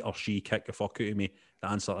 could he or she kick the fuck out of me? The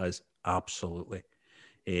answer is absolutely.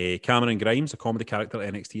 Cameron Grimes, a comedy character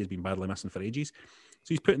at NXT, has been badly missing for ages.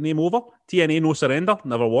 So he's putting name over. TNA No Surrender.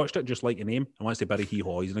 Never watched it, just like your name. I wants to bury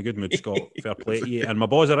Hee-Haw. He's in a good mood, Scott. Fair play to you. And my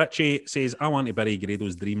boss Richie says, I want to bury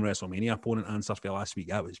Grado's dream WrestleMania opponent. Answer for last week.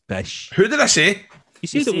 That was Bish. Who did I say? You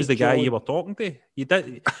said it was the guy you were talking to. You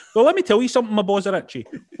did. Well, let me tell you something, my boss Richie.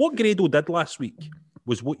 What Grado did last week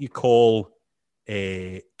was what you call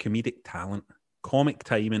comedic talent. Comic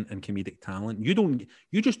timing and comedic talent.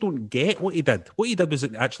 You just don't get what he did. What he did was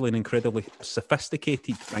actually an incredibly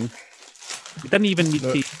sophisticated thing. He didn't even need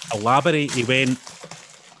to elaborate. He went,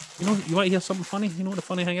 you want to hear something funny? You know what the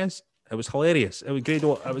funny thing is? It was hilarious. It was great.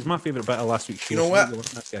 It was my favourite bit of last week's show. You know what?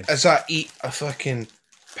 Is that eat a fucking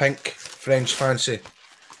pink French fancy?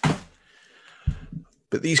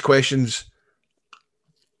 But these questions,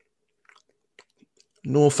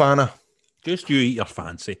 no fanner. Just you eat your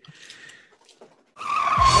fancy.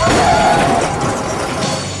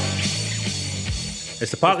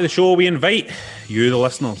 It's the part of the show we invite you, the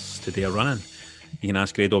listeners, to do a run-in. You can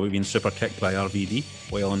ask Grado about being super kicked by RVD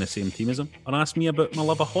while on the same team as him, or ask me about my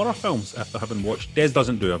love of horror films if I haven't watched. Des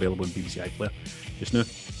Doesn't Do, available on BBC iPlayer just now.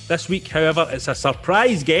 This week, however, it's a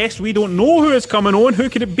surprise guest. We don't know who is coming on. Who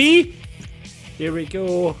could it be? Here we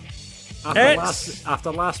go.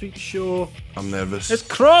 After last week's show, I'm nervous. It's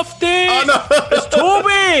Crofty! Oh, no. It's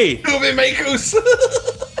Toby! Toby Michaels!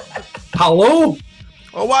 Hello!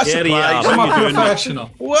 Oh, what a surprise. I'm a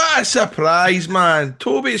professional. What a surprise, man.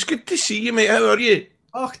 Toby, it's good to see you, mate. How are you?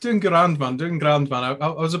 Oh, doing grand, man. I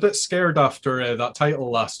was a bit scared after that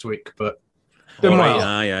title last week, but doing well.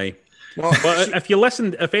 Aye. Well,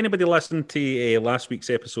 if anybody listened to last week's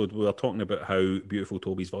episode, we were talking about how beautiful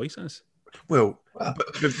Toby's voice is. Well,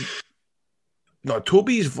 no,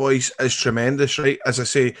 Toby's voice is tremendous, right? As I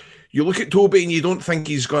say, you look at Toby and you don't think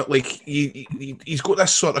he's got like he's got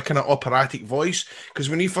this sort of kind of operatic voice, because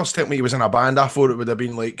when he first told me he was in a band, I thought it would have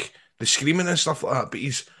been like the screaming and stuff like that. But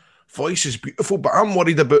his voice is beautiful. But I'm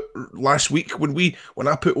worried about last week when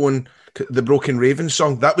I put on the Broken Ravens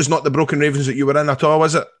song. That was not the Broken Ravens that you were in at all,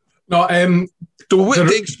 was it? No. So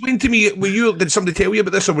explain to me. Did somebody tell you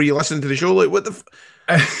about this, or were you listening to the show? Like what the?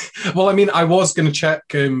 Well, I mean, I was going to check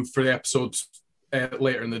for the episodes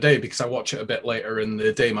later in the day, because I watch it a bit later in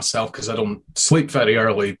the day myself because I don't sleep very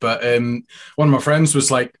early. But one of my friends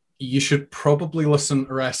was like, "You should probably listen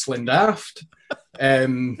to Wrestling Daft."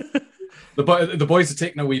 The boys are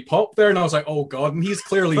taking a wee pop there, and I was like, "Oh God!" And he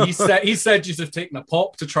said you have taken a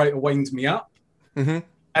pop to try to wind me up. Mm-hmm.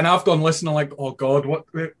 And I've gone listening, like, "Oh God,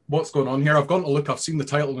 what's going on here?" I've gone to look, I've seen the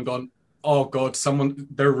title and gone, "Oh God,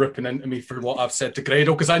 they're ripping into me for what I've said to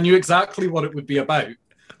Grado," because I knew exactly what it would be about.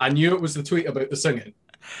 I knew it was the tweet about the singing.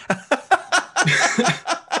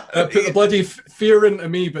 It put the bloody fear into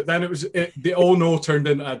me, but then the oh no turned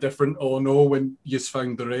into a different oh no when you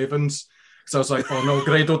found the Ravens. So I was like, oh no,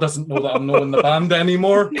 Grado doesn't know that I'm not in the band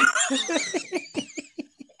anymore.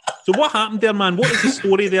 So what happened there, man? What is the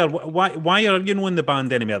story there? Why are you not in the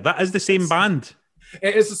band anymore? That is the same band.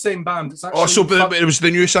 It is the same band. It's actually but it was the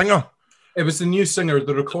new singer? It was the new singer.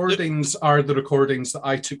 The recordings are the recordings that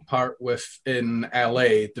I took part with in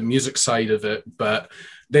LA, the music side of it, but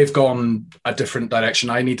they've gone a different direction.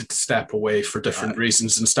 I needed to step away for different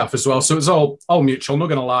reasons and stuff as well. So it was all mutual. I'm not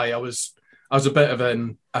going to lie. I was a bit of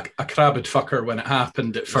a crabbed fucker when it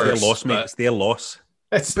happened at first. It's their loss, mate. It's their loss.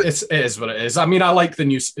 It is what it is. I mean, I like the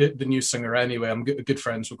new singer anyway. I'm good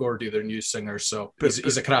friends with Gordy, their new singer, so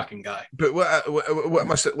he's a cracking guy. But what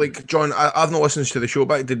must it like, John? I've not listened to the show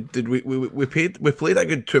back. Did we played a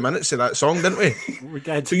good 2 minutes of that song, didn't we? We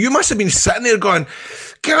did. So you must have been sitting there going,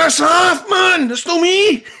 "Get us off, man! It's not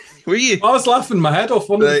me." Were you? I was laughing my head off.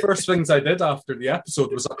 One of the first things I did after the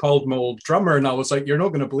episode was I called my old drummer and I was like, "You're not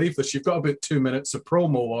going to believe this. You've got about 2 minutes of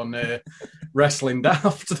promo on Wrestling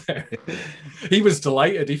Daft there." He was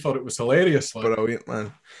delighted. He thought it was hilarious. Like. Brilliant,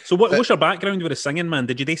 man. So what's your background with the singing, man?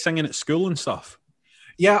 Did you do singing at school and stuff?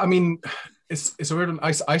 Yeah, I mean, it's a weird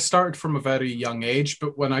one. I started from a very young age,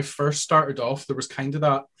 but when I first started off, there was kind of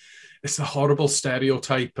that, it's a horrible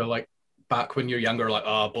stereotype of like, back when you're younger, like,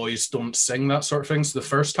 boys don't sing, that sort of thing. So the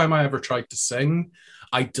first time I ever tried to sing,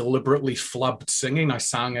 I deliberately flubbed singing. I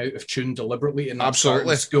sang out of tune deliberately in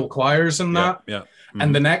school choirs and that. Yeah. Mm-hmm.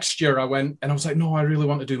 And the next year I went and I was like, no, I really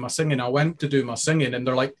want to do my singing. I went to do my singing and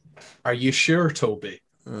they're like, "Are you sure, Toby?"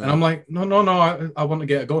 And I'm like, no, I want to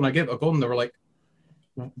get it going. I gave it a go and they were like,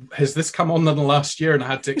 "Has this come on in the last year?" And I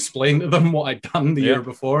had to explain to them what I'd done the year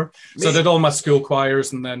before. So I did all my school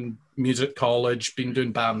choirs and then music college, been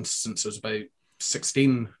doing bands since I was about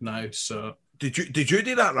 16 now. So did you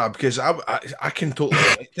do that, Rob? Because I can totally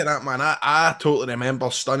relate to that, man. I totally remember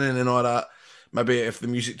stunning and all that. Maybe if the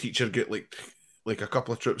music teacher get like a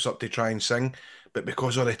couple of trips up to try and sing, but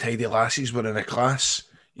because all the tidy lassies were in a class,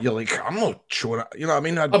 you're like, I'm not sure. You know what I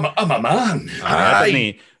mean? I'm a man.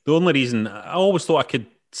 The only reason I always thought I could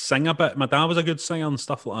sing a bit. My dad was a good singer and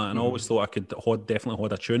stuff like that, and I always thought I could definitely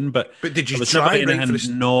hold a tune. But did you try?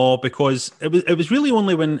 No, because it was really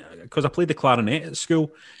only because I played the clarinet at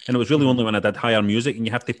school, and it was really only when I did higher music, and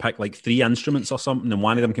you have to pick like 3 instruments or something, and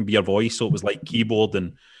one of them can be your voice. So it was like keyboard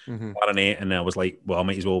and clarinet, and I was like, well, I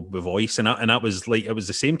might as well be voice, and that was like, it was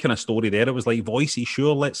the same kind of story there. It was like, voicey,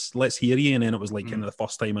 sure, let's hear you, and then it was like kind of the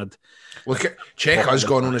first time I'd look at check us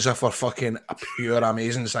going on as if we're fucking pure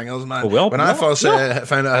amazing singers, man. When I first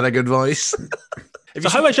found out I had a good voice. So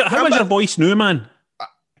how is your voice new, man?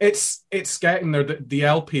 It's getting there. The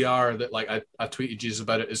LPR that like I tweeted you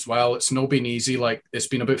about it as well. It's not been easy. Like it's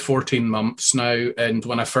been about 14 months now, and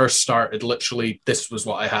when I first started, literally this was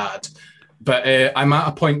what I had. But I'm at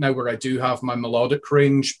a point now where I do have my melodic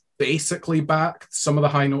range basically back. Some of the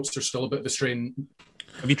high notes are still a bit of a strain.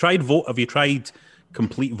 Have you tried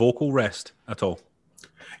complete vocal rest at all?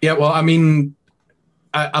 Yeah, well, I mean,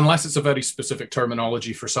 unless it's a very specific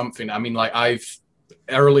terminology for something. I mean, like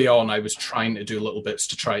early on, I was trying to do little bits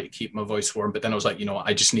to try to keep my voice warm, but then I was like, you know,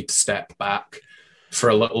 I just need to step back for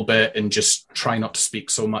a little bit and just try not to speak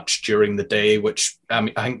so much during the day, which I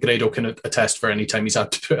think Grado can attest for any time he's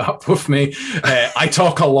had to put up with me. I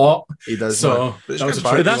talk a lot. He does. So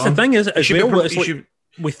but that's the thing is, as well, it's like,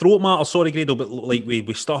 with throat matter, sorry Grado, but like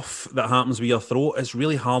with stuff that happens with your throat, it's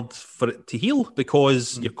really hard for it to heal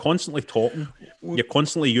because you're constantly talking, you're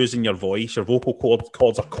constantly using your voice, your vocal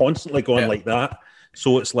cords are constantly going like that.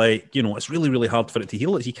 So it's like, you know, it's really, really hard for it to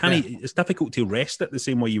heal. It's difficult to rest it the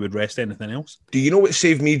same way you would rest anything else. Do you know what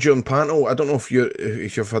saved me during panel? I don't know if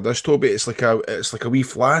you've heard this, Toby. It's like a wee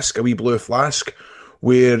flask, a wee blue flask,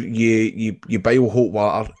 where you boil hot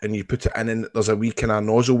water and you put it in, and there's a wee kind of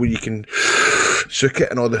nozzle where you can suck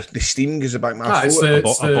it, and all the steam goes back my throat.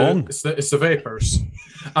 It's the vapors.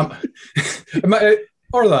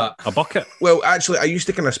 Or that. A bucket. Well, actually, I used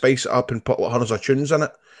to kind of spice it up and put like hundreds of tunes in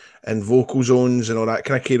it, and vocal zones and all that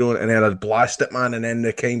kind of carry on, and then I'd blast it, man, and then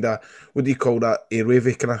the kind of, what do you call that,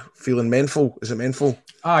 airwavy kind of feeling, menthol? Is it menthol?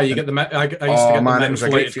 You get the, I used to get the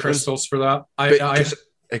mentholated crystals for that.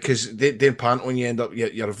 Because then panto, when you end up,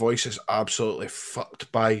 your voice is absolutely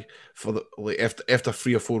fucked by after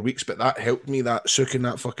 3 or 4 weeks, but that helped me, that sucking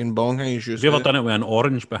that fucking bong. Have you ever done it with an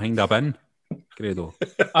orange behind a bin? Grado.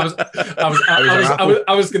 I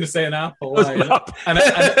was going to say an apple. An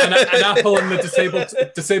apple in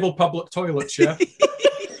the disabled public toilets, yeah.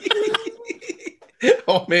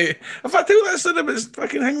 Oh, mate. If I tell that story, it's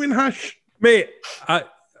fucking hanging hash. Mate, I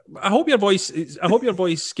hope your voice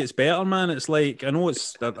gets better, man. It's like, I know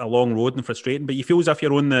it's a long road and frustrating, but you feel as if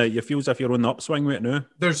you're on the upswing with it now.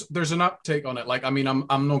 There's an uptake on it. Like, I mean,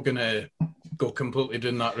 I'm not gonna go completely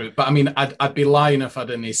down that route, but I mean, I'd be lying if I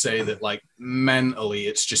didn't say that, like, mentally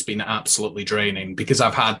it's just been absolutely draining, because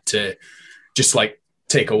I've had to just like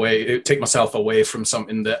take myself away from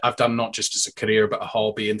something that I've done, not just as a career but a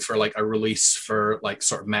hobby, and for like a release for like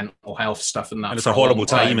sort of mental health stuff and that. And it's a horrible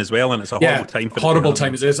time as well, and it's a horrible time for horrible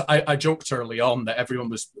time as it is. I joked early on that everyone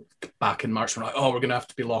was back in March, we're like, oh, we're gonna have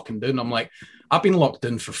to be locking down. I'm like, I've been locked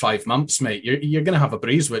in for 5 months, mate. You're gonna have a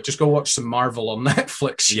breeze with it. Just go watch some Marvel on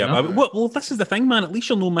Netflix. You know? Well, this is the thing, man. At least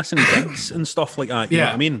you'll know missing bits and stuff like that. You know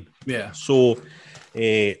what I mean? Yeah. So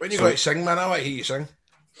when you go to sing, man, I like to hear you sing.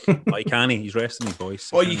 He can't. He's resting his voice.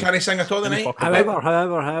 Oh, you can't sing at all tonight?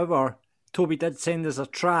 However, Toby did send us a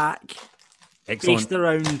track based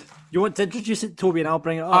around. You want to introduce it, Toby, and I'll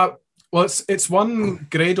bring it up? Well, it's one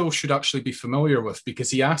Grado should actually be familiar with, because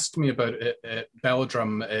he asked me about it at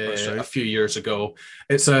Belladrum a few years ago.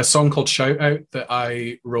 It's a song called Shout Out that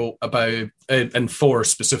I wrote about, and for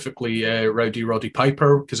specifically Rowdy Roddy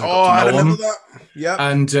Piper, because I got to know him. That. Yeah.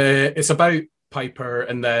 And it's about Piper,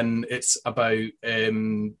 and then it's about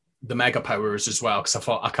the Mega Powers as well, because I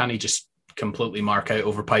thought I can't just completely mark out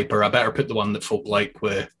over Piper. I better put the one that folk like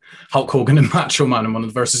with Hulk Hogan and Macho Man in one of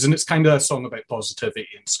the verses, and it's kind of a song about positivity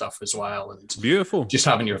and stuff as well, and beautiful, just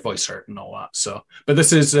having your voice hurt and all that. So, but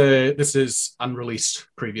this is unreleased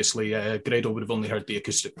previously. Grado would have only heard the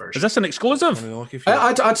acoustic version. Is this an exclusive?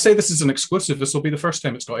 I'd say this is an exclusive. This will be the first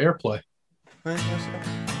time it's got airplay. I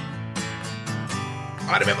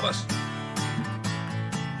remember this.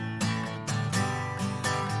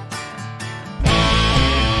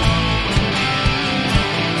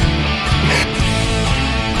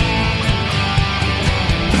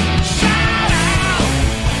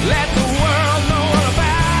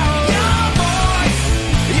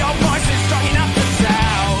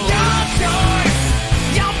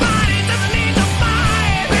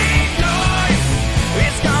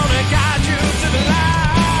 It's gonna guide you to the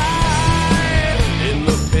light. In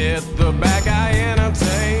the pit, the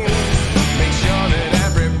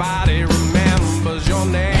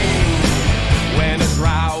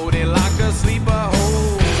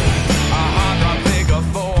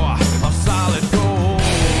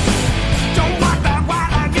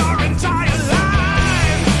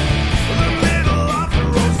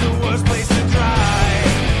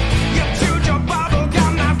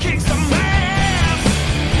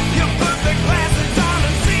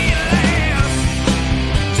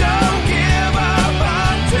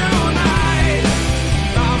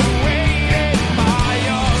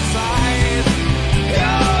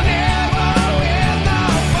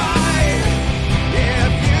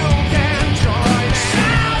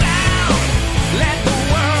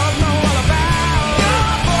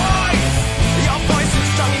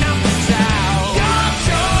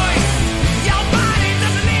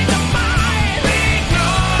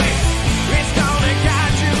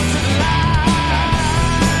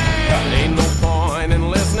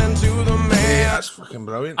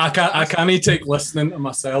brilliant. I can't take listening to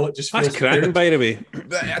myself. It just feels That's cracking, weird. by the way.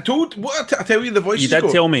 I tell you, the voice. You did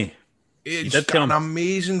tell me. It's You did got tell an me.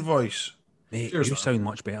 amazing voice. Mate, Cheers, you man. sound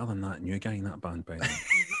much better than that new guy in that band, by the way.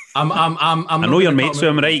 I'm I know you're mates with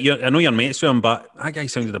him, right? I know you're mates with him, but that guy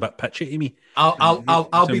sounded a bit pitchy to me. I'll be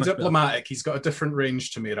Sound much better. diplomatic. He's got a different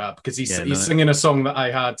range to me, Rab, because he's Yeah, no. singing a song that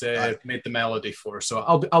I had made the melody for. So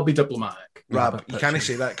I'll be diplomatic. Rab, you can't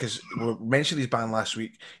say that because we mentioned his band last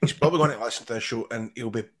week. He's probably going to listen to this show and he'll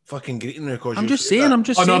be fucking greeting you because I'm just saying.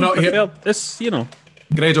 This, you know.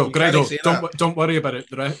 Grado, say don't worry about it.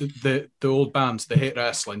 The old bands, they hate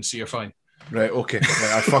wrestling, so you're fine. Right, okay.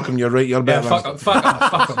 Right, fuck him, you're right, you're Yeah, better.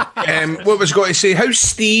 fuck him. What was got to say? How's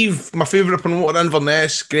Steve, my favourite promoter in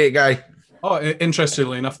Inverness? Great guy. Oh,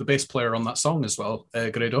 interestingly enough, the bass player on that song as well,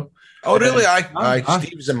 Grado. Oh, really? Aye.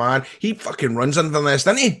 Steve's a man. He fucking runs Inverness,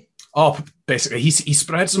 doesn't he? Oh, basically, he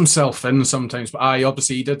spreads himself in sometimes, but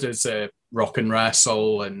obviously he did his rock and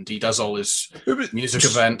wrestle, and he does all his music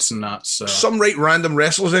events and that. So. Some right random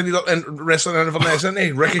wrestlers ended up in wrestling in Inverness, isn't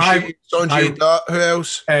he? Ricochet, Sanjay Dutt, who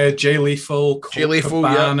else? Jay Lethal, Jay Lethal,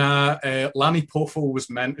 Cabana, Lanny Poffo was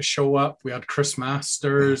meant to show up. We had Chris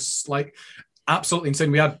Masters, like absolutely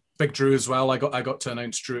insane. We had Big Drew as well. I got to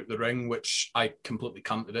announce Drew at the ring, which I completely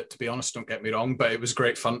cunted it, to be honest. Don't get me wrong, but it was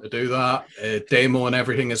great fun to do that. Demo and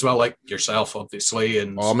everything as well, like yourself, obviously.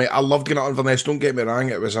 And oh mate, I loved getting up Inverness. Don't get me wrong,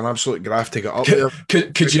 it was an absolute graft to get up there.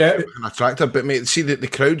 Could you? An attractor, but mate, see the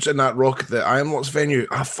crowds in that Rock, the Ironworks venue.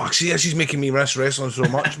 Fuck, see, this is making me miss wrestling so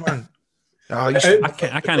much, man. I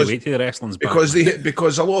can't wait till the wrestling's back.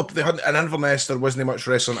 Because a lot of in Inverness there wasn't much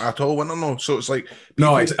wrestling at all, wasn't there? No, so it's like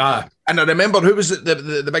and I remember who was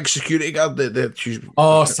the big security guard.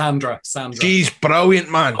 Sandra. She's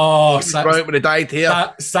brilliant, man. Oh, she's brilliant with the dyed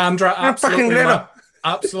hair. Sandra fucking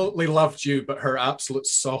absolutely loved you, but her absolute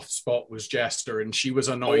soft spot was Jester, and she was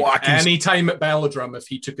annoyed any time at Belladrum if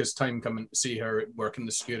he took his time coming to see her working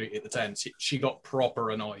the security at the tent. She got proper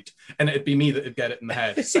annoyed, and it'd be me that would get it in the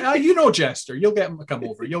head. Say, you know Jester, you'll get him to come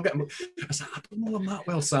over. You'll get him. I said, I don't know him that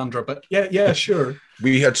well, Sandra, but yeah, sure.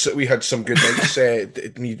 We had some good nights.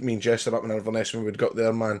 Me and Jester up in Inverness when we got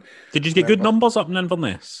there, man. Did you get good numbers up in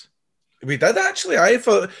Inverness? We did actually. I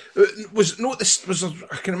can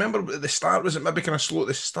remember at the start. Was it maybe kind of slow at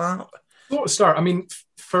the start? Slow at the start. I mean,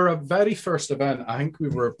 for a very first event, I think we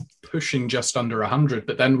were pushing just under 100,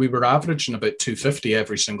 but then we were averaging about 250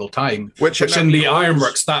 every single time. Which in the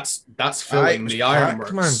Ironworks, that's filling the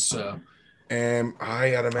Ironworks. I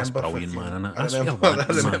remember. That's brilliant, man. I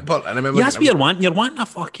remember. Yes, but you're wanting a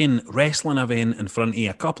fucking wrestling event in front of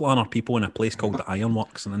a couple of other people in a place called the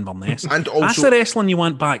Ironworks in Inverness. And also, that's the wrestling you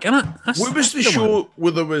want back, innit? What was the show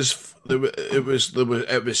where it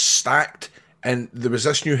was stacked, and there was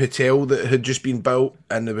this new hotel that had just been built,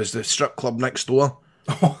 and there was the strip club next door.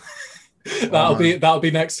 That'll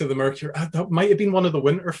be next to the Mercury. That might have been one of the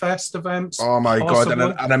Winterfest events. Oh my god! And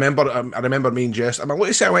I remember me and Jess. I'm like, what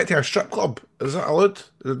you say? I went to a strip club. Is that allowed?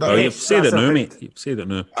 You've said it now, mate. You've said it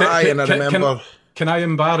now. I remember. Can I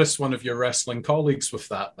embarrass one of your wrestling colleagues with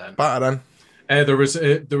that then? Batter in. There was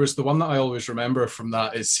the one that I always remember from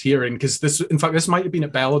that is hearing, because this might have been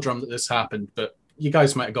at Belladrum that this happened, but you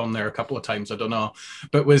guys might have gone there a couple of times, I don't know.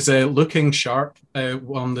 But was Looking Sharp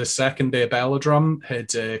on the second day of Belladrum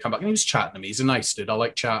had come back, and he was chatting to me. He's a nice dude. I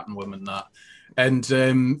like chatting with him and that. And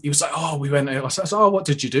he was like, "Oh, we went out." I said, "Oh, what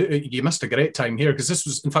did you do? You missed a great time here." Because this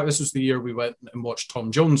was the year we went and watched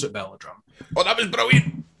Tom Jones at Belladrum. Oh, that was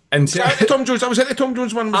brilliant. And Tom Jones, I was at the Tom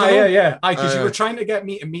Jones one. Yeah. Because you were trying to get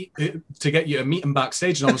me to get you to meet him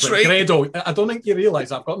backstage, and I was like, Grado, I don't think you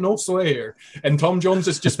realise I've got no sway here, and Tom Jones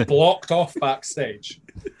is just blocked off backstage.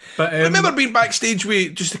 But I remember being backstage.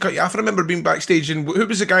 Just to cut you off, I remember being backstage, and who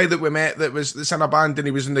was the guy that we met that's in a band, and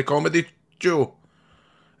he was in the comedy Joe,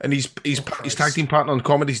 and his tag team partner on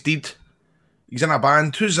Comedy's Deed. He's in a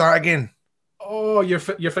band. Who's that again? Oh, you're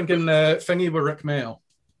thinking Thingy with Rick Mail.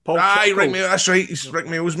 Rick Mail, that's right. He's Rick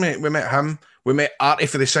Mail's mate. We met him. We met Artie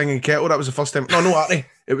for the Singing Kettle. That was the first time. No, Artie.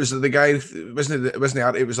 It was the guy. It wasn't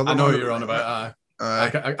Artie. It was other. I know who you're on about.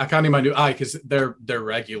 I can't imagine. Because they're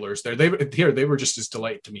regulars. They were just as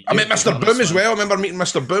delighted to meet. I met Mr. Boom as well. I remember meeting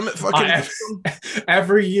Mr. Boom at fucking.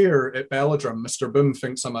 Every year at Belladrum, Mr. Boom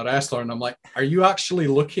thinks I'm a wrestler, and I'm like, "Are you actually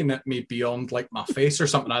looking at me beyond like my face or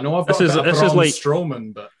something?" I know I've got this is like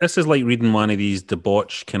Strowman, but this is like reading one of these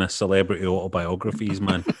debauched kind of celebrity autobiographies,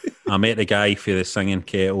 man. I met the guy for the Singing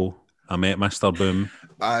Kettle. I met Mr. Boom.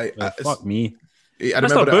 Fuck me.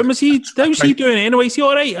 Mr. Boom, how's he doing anyway? Is he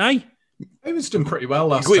all right? Aye. He was doing pretty well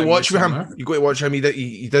last time. You got to watch him.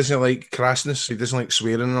 He doesn't like crassness. He doesn't like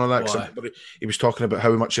swearing and all that. But he was talking about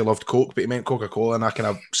how much he loved Coke, but he meant Coca-Cola, and I kind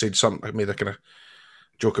of said something. I made a kind of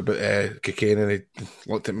joke about cocaine, and he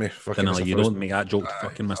looked at me. Fucking You don't make that joke to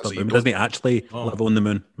fucking Mr. Boom. Doesn't he actually live on the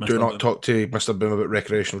moon? Mr. Do not Boom. talk to Mr. Boom about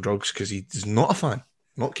recreational drugs because he's not a fan.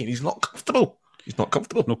 Not keen. He's not comfortable. He's not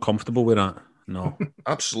comfortable. Not comfortable with that. No,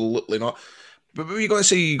 absolutely not. But what were you going to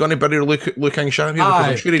say? You're going to bury Luke Hangshan here?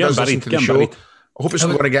 Aye. I'm sure he does listen to the show. Buried. I hope it's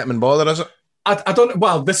not going to get him in bother, is it? I don't.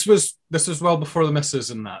 Well, this was well before the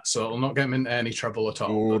missus and that, so it'll not get him into any trouble at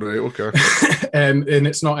all. Oh, right, okay. And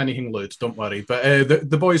it's not anything lewd, don't worry. But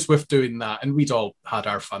the boys with doing that, and we'd all had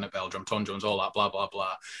our fun at Belgium, Tom Jones, all that, blah blah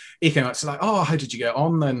blah. He came out to like, oh, how did you get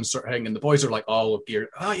on then? Sort of thing. And the boys are like all geared.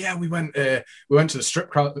 Oh yeah, we went to the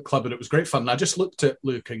strip club and it was great fun. And I just looked at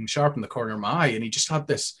Luke sharp in the corner of my eye, and he just had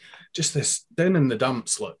this down in the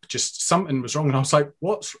dumps look. Just something was wrong, and I was like,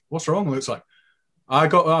 what's wrong? And Luke's like, I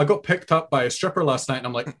got picked up by a stripper last night. And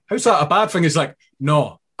I'm like, how's that a bad thing? He's like,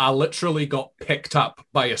 no, I literally got picked up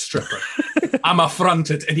by a stripper. I'm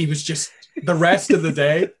affronted. And he was just, the rest of the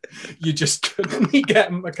day, you just couldn't get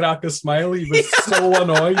him to crack a smile. He was so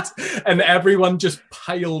annoyed. And everyone just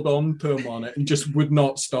piled on to him on it and just would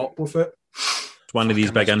not stop with it. It's one of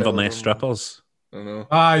these big Inverness strippers. I know.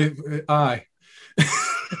 Aye.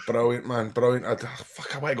 Brilliant, man. Brilliant. I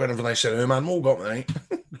want to go in Inverness now, man. What got me,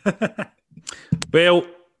 right? Well,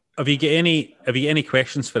 have you got any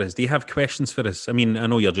questions for us? Do you have questions for us? I mean, I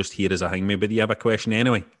know you're just here as a hangman, but do you have a question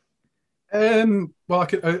anyway? Well,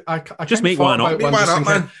 I just make one up. Make one up,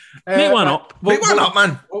 man. Make one up. Make one up,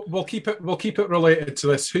 man. We'll keep it related to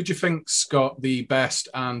this. Who do you think's got the best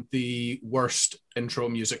and the worst intro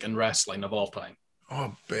music in wrestling of all time?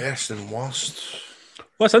 Oh, best and worst.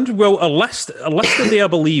 Well, a list today, I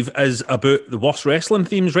believe, is about the worst wrestling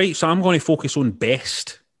themes, right? So I'm going to focus on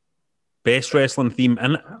best wrestling theme,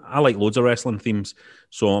 and I like loads of wrestling themes,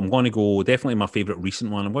 so I'm going to go definitely my favourite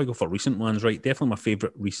recent one. I'm going to go for recent ones, right? Definitely my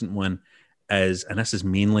favourite recent one is, and this is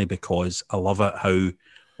mainly because I love it how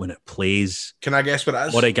when it plays, can I guess what it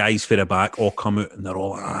is? All the guys for the back all come out and they're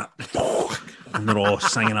all like that, and they're all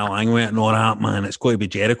singing along with it and all that, man. It's got to be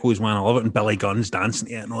Jericho's, man. I love it, and Billy Gunn's dancing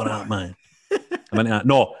to it and all that, man. I'm into that.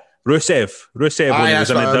 No, Rusev when he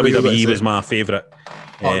was in the WWE was my favourite.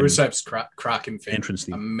 Rusev's cracking theme. Entrance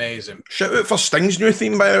theme. Amazing. Shout out for Sting's new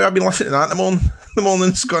theme, by the way. I've been listening to that in the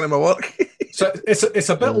morning's gone to my work. So it's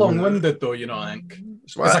a bit long-winded though, you know, I think.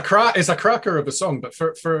 It's a cracker of a song, but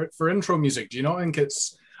for intro music, do you not think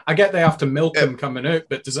it's... I get they have to milk him coming out,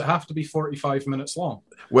 but does it have to be 45 minutes long?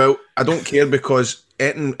 Well, I don't care because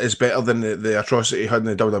Etten is better than the atrocity he had in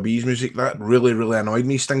the WWE's music. That really, really annoyed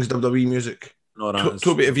me, Sting's WWE music. No,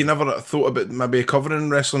 Toby, have you never thought about maybe covering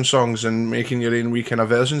wrestling songs and making your own wee kind of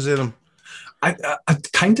versions of them? I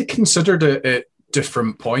kind of considered it at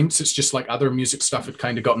different points. It's just like other music stuff had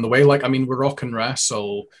kind of got in the way. Like, I mean, we're Rock and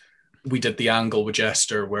Wrestle. We did the angle with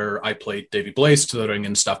Jester where I played Davey Blaze to the ring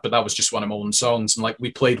and stuff, but that was just one of my own songs. And like we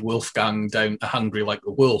played Wolfgang Down to Hungry Like the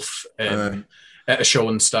Wolf at a show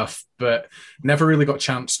and stuff, but never really got a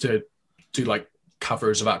chance to do like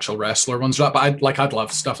covers of actual wrestler ones. But I'd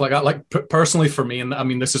love stuff like that. Like personally for me, and I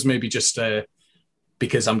mean, this is maybe just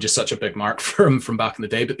because I'm just such a big mark for him from back in the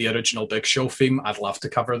day, but the original Big Show theme, I'd love to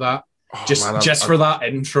cover that. Oh, for that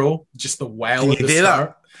intro, just the well at the start.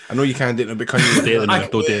 That? I know you can't do it now, but can you do it now?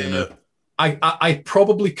 Don't do it now. I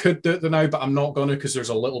probably could do it now, but I'm not going to because there's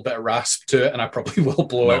a little bit of rasp to it, and I probably will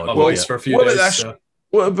blow out my voice for a few days. So.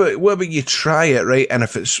 What about you try it, right? And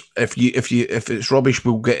if it's rubbish,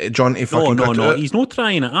 we'll get John to fucking No. He's not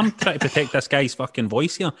trying it. I'm trying to protect this guy's fucking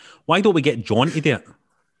voice here. Why don't we get John to do it?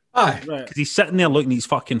 Aye, because he's sitting there looking at his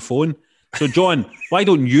fucking phone. So, John, why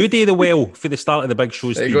don't you do the well for the start of the Big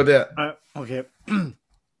Show's theme? There you go there. Okay.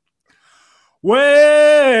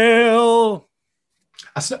 Well,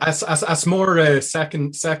 that's more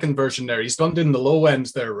second version there. He's done doing the low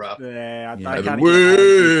ends there, Rob. Yeah, I can't.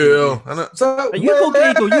 Well, you go,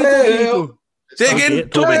 Grego. Say again,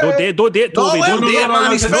 Toby. Don't do it, Toby.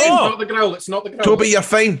 It's not the growl. It's not the growl. Toby, you're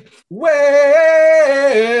fine.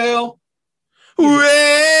 Well.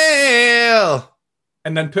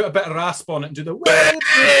 And then put a bit of rasp on it and do the Big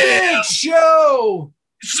Show.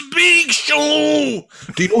 It's a Big Show.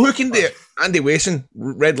 Do you know who can do it? Andy Wasson.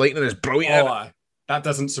 Red Lightning is brilliant. That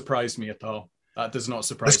doesn't surprise me at all. That does not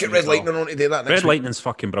surprise me. Let's get Red Lightning on to do that. Red Lightning's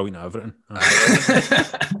fucking brilliant at everything.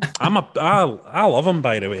 I love him,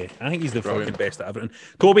 by the way. I think he's the fucking best at everything.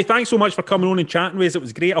 Toby, thanks so much for coming on and chatting with us. It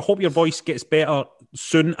was great. I hope your voice gets better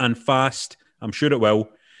soon and fast. I'm sure it will.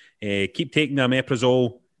 Keep taking the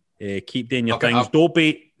omeprazole. Keep doing your things. Don't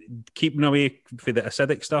be keeping away for the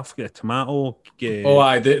acidic stuff. Get a tomato.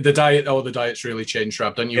 The diet. Oh, the diet's really changed,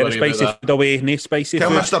 Rob. Don't you worry about that. Away, no spicy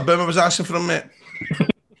Tell food. Mr. Boomer was asking for him, mate.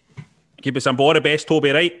 Keep us on board. The best,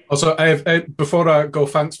 Toby, right? Also, before I go,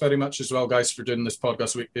 thanks very much as well, guys, for doing this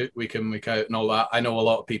podcast week in, week out and all that. I know a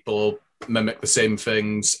lot of people mimic the same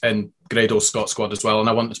things in Grado Scott Squad as well. And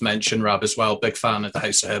I wanted to mention Rab as well. Big fan of the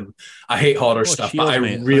House of Him. I hate horror stuff, but I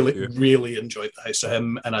really enjoyed the House of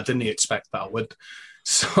Him, and I didn't expect that I would.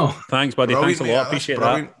 So thanks, buddy. Brilliant, thanks a lot. Appreciate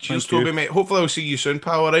that. Cheers, Toby, mate. Hopefully I'll see you soon,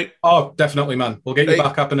 pal, all right? Oh, definitely, man. We'll get you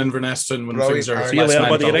back up in Inverness soon when things are see you later,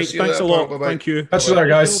 buddy. Right. See Thanks you a later, lot. bye-bye. Thank you. Catch you later,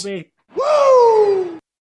 guys. Woo!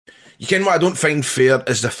 You can what I don't find fair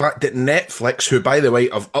is the fact that Netflix, who by the way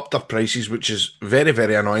have upped their prices, which is very,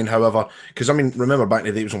 very annoying. However, because I mean, remember back in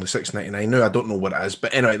the day it was only $6.99. Now I don't know what it is,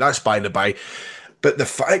 but anyway, that's by the by. But the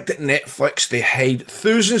fact that Netflix, they hide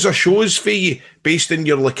thousands of shows for you based on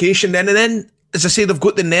your location, and then, as I say, they've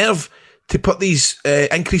got the nerve to put these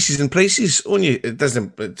increases in prices on you. It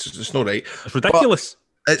doesn't. It's not right. It's ridiculous.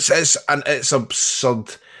 But it's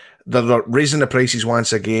absurd. They're raising the prices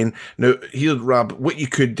once again. Now, here, Rab, what you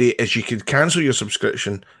could do is you could cancel your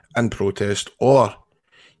subscription in protest, or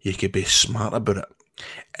you could be smart about it.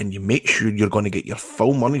 And you make sure you're going to get your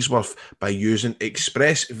full money's worth by using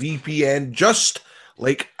ExpressVPN, just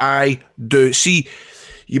like I do. See,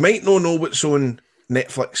 you might not know what's on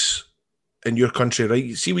Netflix in your country,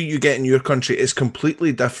 right? See what you get in your country is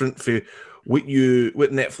completely different for what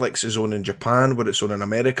Netflix is on in Japan, what it's on in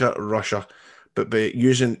America, or Russia. But by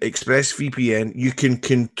using ExpressVPN, you can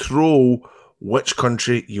control which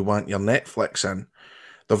country you want your Netflix in.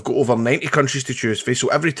 They've got over 90 countries to choose from. So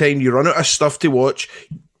every time you run out of stuff to watch,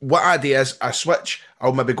 what I do is I switch.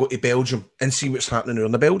 I'll maybe go to Belgium and see what's happening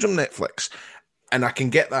on the Belgium Netflix. And I can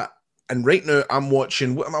get that. And right now I'm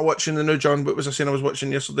watching, what am I watching now, John? What was I saying I was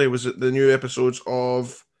watching yesterday? Was it the new episodes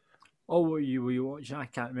of... Oh, what were you watching? I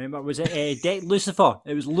can't remember. Was it Lucifer?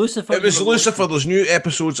 It was Lucifer. It was Lucifer. There's new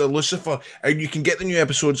episodes of Lucifer, and you can get the new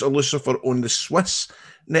episodes of Lucifer on the Swiss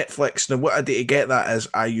Netflix. Now, what I do to get that is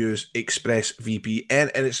I use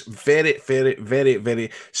ExpressVPN, and it's very, very, very,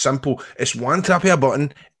 very simple. It's one tap of a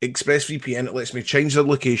button, ExpressVPN. It lets me change the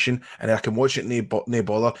location, and I can watch it no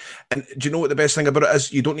bother. And do you know what the best thing about it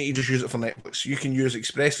is? You don't need to just use it for Netflix. You can use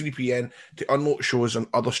ExpressVPN to unlock shows on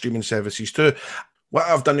other streaming services too. What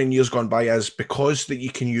I've done in years gone by is, because that you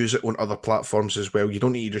can use it on other platforms as well, you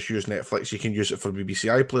don't need to just use Netflix, you can use it for BBC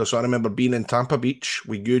iPlayer. So I remember being in Tampa Beach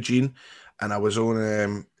with Eugene, and I was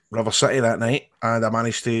on River City that night, and I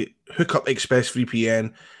managed to hook up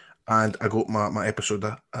ExpressVPN, and I got my episode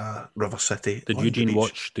of River City. Did Eugene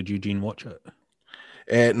watch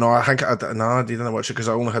it? No, I think I didn't watch it because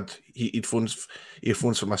I only had earphones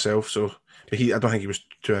for myself, so... I don't think he was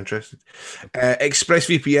too interested.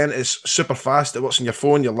 ExpressVPN is super fast. It works on your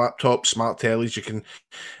phone, your laptop, smart tellies. You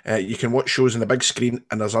can watch shows on the big screen,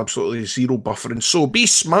 and there's absolutely zero buffering. So be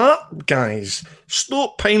smart, guys.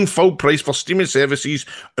 Stop paying full price for streaming services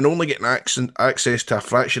and only getting access to a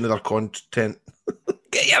fraction of their content.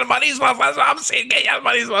 Get your money's worth. That's what I'm saying. Get your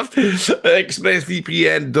money's worth.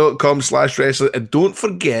 ExpressVPN.com/wrestling. And don't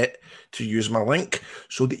forget to use my link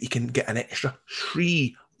so that you can get an extra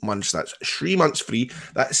 3 months. That's 3 months free.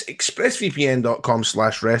 That's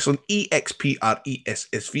expressvpn.com/wrestling,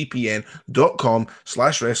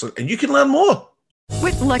 expressvpn.com/wrestling, and you can learn more.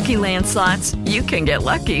 With Lucky Land Slots, you can get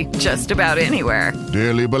lucky just about anywhere.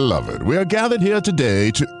 Dearly beloved, we are gathered here today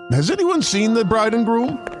to... Has anyone seen the bride and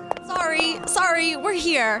groom? Sorry, we're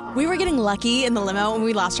here. We were getting lucky in the limo and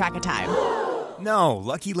we lost track of time. No,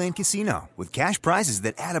 Lucky Land Casino, with cash prizes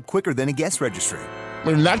that add up quicker than a guest registry.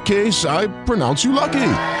 In that case, I pronounce you lucky.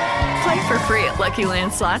 Play for free at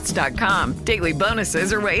LuckyLandSlots.com. Daily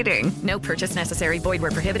bonuses are waiting. No purchase necessary. Void where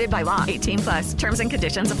prohibited by law. 18+. Terms and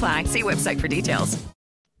conditions apply. See website for details.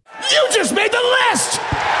 You just made the list!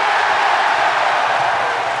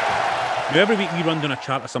 Now, every week we run down a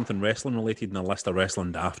chart of something wrestling related in a list of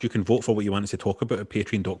Wrestling Daft. You can vote for what you want us to talk about at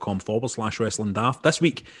patreon.com/Wrestling Daft. This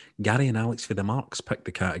week, Gary and Alex for the marks picked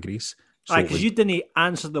the categories. So because you didn't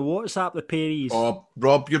answer the WhatsApp, the Perry's. Oh,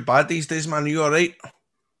 Rob, you're bad these days, man. Are you all right?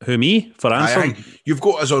 Who, me? For answering? Aye. You've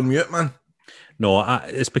got us on mute, man. No,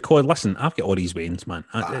 it's because, listen, I've got all these veins, man.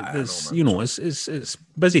 It's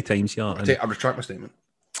busy times here. I retract my statement.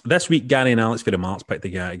 This week, Gary and Alex for the marks picked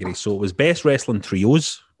the category. So it was Best Wrestling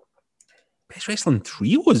Trios. Best Wrestling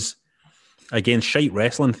Trios? Against shite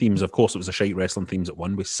wrestling themes. Of course, it was a shite wrestling themes that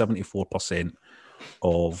won with 74%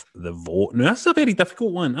 of the vote. Now, that's a very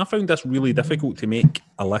difficult one. I found this really difficult to make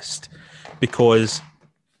a list because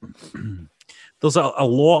there's a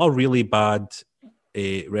lot of really bad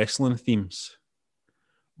wrestling themes,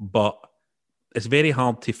 but it's very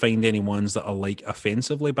hard to find any ones that are like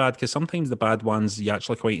offensively bad, because sometimes the bad ones you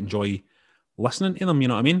actually quite enjoy listening to them, you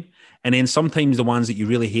know what I mean? And then sometimes the ones that you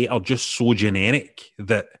really hate are just so generic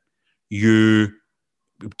that you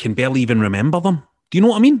can barely even remember them. Do you know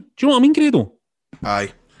what I mean? Do you know what I mean, Grado?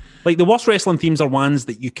 Aye. Like, the worst wrestling themes are ones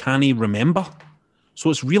that you can't remember. So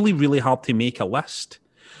it's really, really hard to make a list.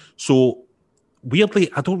 So,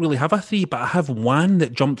 weirdly, I don't really have a 3, but I have one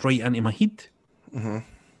that jumped right into my head. Mm-hmm.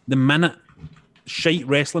 The minute shite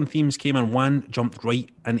wrestling themes came in, one jumped right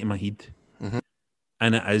into my head. Mm-hmm.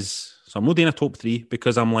 And it is... So I'm not doing a top 3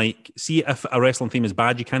 because I'm like, see, if a wrestling theme is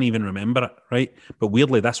bad, you can't even remember it, right? But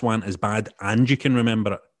weirdly, this one is bad and you can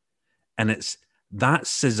remember it. And it's that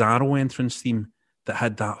Cesaro entrance theme that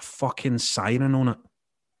had that fucking siren on it.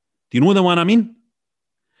 Do you know the one I mean?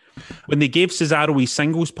 When they gave Cesaro his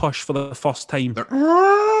singles push for the first time,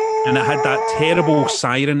 and it had that terrible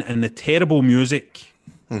siren and the terrible music.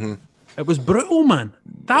 Mm-hmm. It was brutal, man.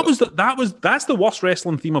 That's the worst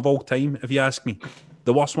wrestling theme of all time, if you ask me.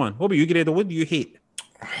 The worst one. What about you, Grado? What do you hate?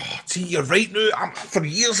 See, you're right now. For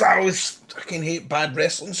years, I always fucking hate bad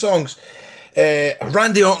wrestling songs.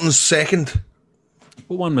 Randy Orton's second.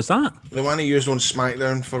 What one was that? The one he used on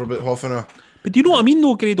SmackDown for about half an hour. But do you know what I mean,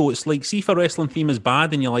 though, Grado? It's like, see if a wrestling theme is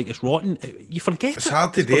bad and you're like, it's rotten, you forget It's it.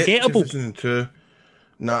 hard to It's date. forgettable. 2002.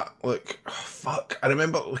 Nah, look, fuck. I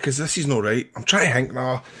remember, because this is not right. I'm trying to think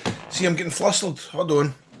now. See, I'm getting flustered. Hold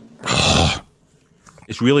on.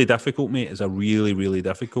 It's really difficult, mate. It's a really, really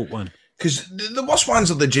difficult one. Because the worst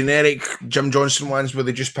ones are the generic Jim Johnson ones where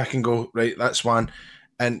they just pick and go, right, that's one.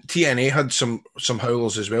 And TNA had some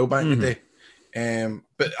howlers as well back in the day.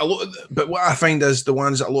 But what I find is the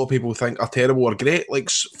ones that a lot of people think are terrible are great. Like,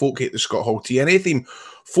 folk hate the Scott Hall TNA theme.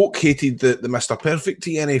 Folk hated the Mr. Perfect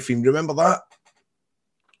TNA theme. Remember that?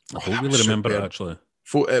 I don't really remember it, actually.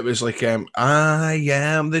 It was like, I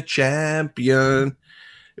am the champion.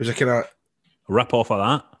 It was a kind of rip off of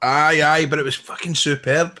that. Aye, but it was fucking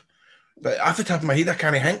superb. But off the top of my head, I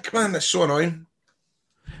can't think, man. It's so annoying.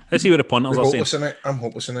 Let's see what the punters are saying. I'm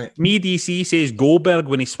hopeless in it. Me DC says Goldberg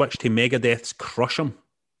when he switched to Megadeth's Crush 'Em.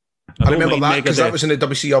 I remember that because that was in the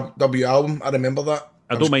WCW album. I remember that.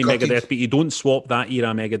 I don't mind Megadeth, but you don't swap that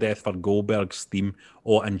era Megadeth for Goldberg's theme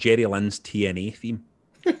and Jerry Lynn's TNA theme.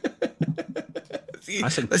 See,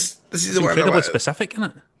 this is incredibly specific,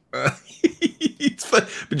 isn't it? It's fun.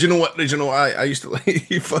 But do you know what? I used to like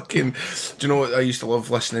fucking. Do you know what I used to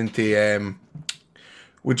love listening to?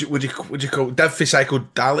 Would you call it? Div Psycho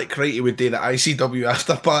Dalek, right? He would do the ICW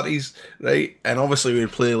after parties, right? And obviously we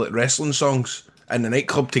would play like wrestling songs in the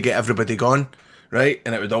nightclub to get everybody gone, right?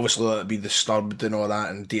 And it would obviously be Disturbed and all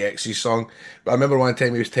that and DX's song. But I remember one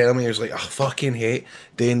time he was telling me, he was like, I fucking hate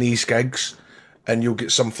doing these gigs. And you'll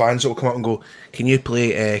get some fans that will come up and go, can you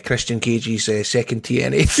play Christian Cage's second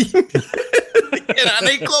TNA theme in a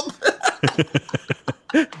nightclub?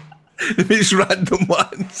 These random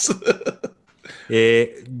ones.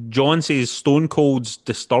 John says Stone Cold's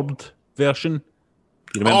Disturbed version.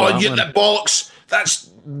 You remember that bollocks. That's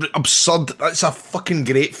absurd. That's a fucking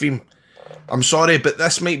great theme. I'm sorry, but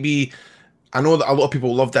this might be... I know that a lot of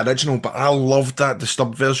people love the original, but I loved that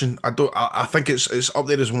Disturbed version. I think it's up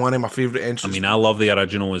there as one of my favourite entries. I mean, I love the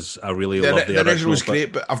original. I really love the original. The original was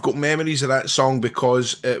great, but I've got memories of that song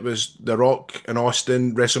because it was The Rock in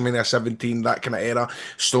Austin, WrestleMania 17, that kind of era.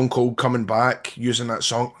 Stone Cold coming back, using that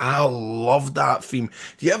song. I loved that theme.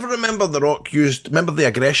 Do you ever remember The Rock remember the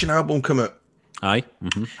Aggression album come out? Aye,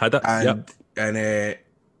 had it. And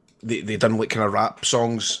they done like kind of rap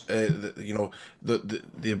songs, they done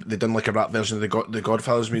like a rap version of the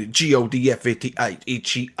Godfather's music.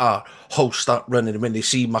 GODFATHER, hoes start running when they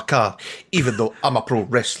see my car, even though I'm a pro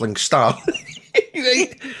wrestling star.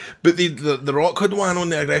 Right? But the Rock had one on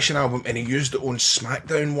the Aggression album, and he used it on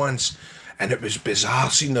SmackDown once, and it was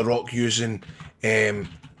bizarre seeing The Rock using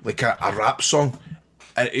like a rap song.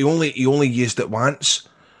 He only used it once.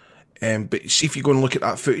 But see if you go and look at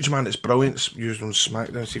that footage, man, it's brilliant. It's used on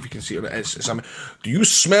SmackDown. See if you can see it. It's do you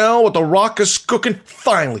smell what The Rock is cooking?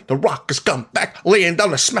 Finally, The Rock has come back, laying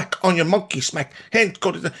down a smack on your monkey smack. Hands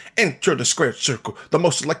go to enter the square circle. The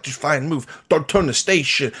most electrifying move. Don't turn the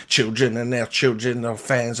station. Children and their children are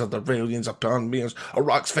fans of the billions upon millions. A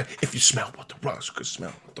Rock's fan. If you smell what The Rock's cooking,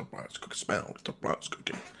 smell what The Rock's cooking, smell what The Rock's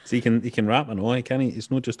cooking. So he can rap and all, can he? It's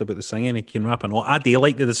not just about the singing, he can rap and all. I do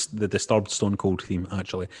like the Disturbed Stone Cold theme,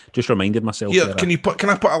 actually. Just reminded myself. Yeah, can I put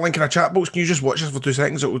a link in a chat box? Can you just watch this for 2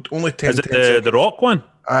 seconds? It would only 10 Is it the Rock one?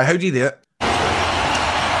 How do you do it? Smell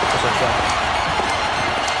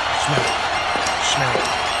it.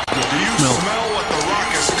 Do you smell what The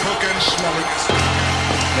Rock is cooking? Smell it.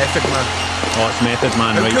 Method Man. Oh, it's Method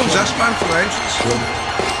Man, How right? cool is this, man, for the entrance?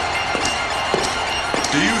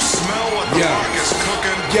 Do you smell what The Rock is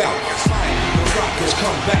cooking? Yeah, The Rock has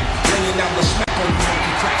come back, laying down the smack on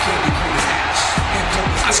monkey crack candy from his ass.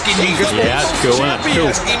 That's giving me goosebumps. Yeah, that's cool, isn't it? Cool.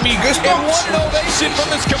 That's giving me And goosebumps. what an ovation from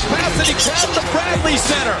this capacity at the Bradley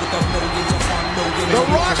Center. The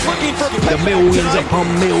Rock looking for The millions upon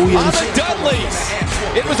on millions. the Dudleys.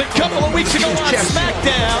 It was a couple of weeks ago on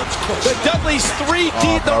SmackDown. The Dudleys 3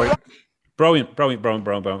 deep. Brilliant. I like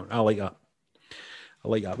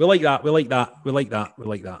that. We like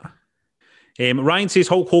that. Ryan says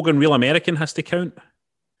Hulk Hogan Real American has to count.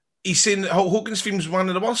 He's saying that Hulk Hogan's theme's one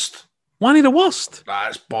of the worst. One of the worst?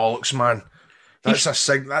 That's bollocks, man. That's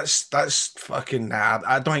that's fucking nah.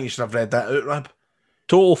 I don't think you should have read that out, Rab.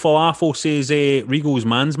 Total Falafel says Regal's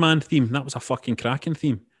Man's Man theme. That was a fucking cracking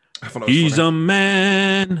theme. I thought it was He's funny. a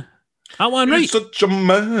man. That one, right? He's such a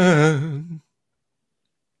man.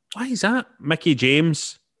 Why is that? Mickey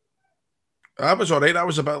James. That was alright. That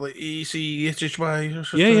was a bit like ECHY.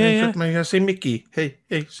 Yeah. I say Mickey. Hey,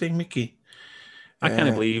 say Mickey. I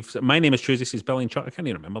can't believe. My name is Tuesday, says Billy and Chuck. I can't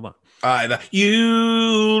even remember that.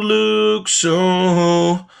 You look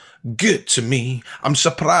so good to me. I'm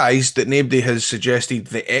surprised that nobody has suggested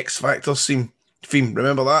the X Factor theme.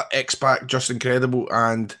 Remember that? X-Pac, Just Incredible,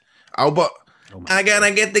 and Albert. I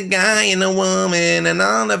gotta get the guy and the woman, and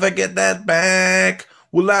I'll never get that back.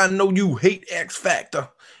 Well, I know you hate X Factor.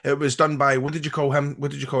 It was done by, what did you call him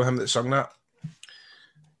that sung that?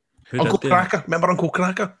 Uncle Cracker. Remember Uncle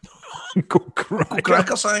Cracker? Uncle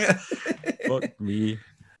Cracker sang it. Fuck me.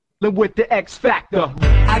 Live with the X Factor.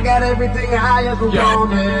 I got everything I ever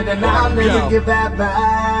wanted, and I'll never give that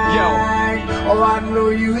back. Oh, I know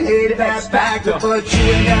you hate that factor, but you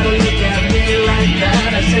ain't gotta look at me like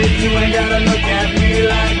that. I said you ain't gotta look at me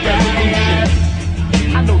like that.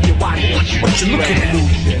 I know you're watching. What you looking at?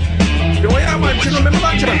 You know what, you remember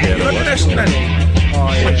that? You remember this?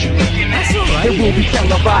 What you looking at? That's alright. It will be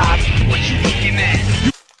televised. What you looking at?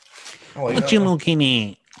 What you looking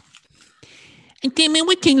at? Tell me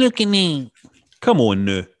what you looking at. Come on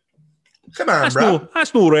now. Come on, bro.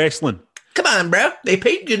 That's no wrestling. Come on, bro. They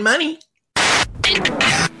paid good money.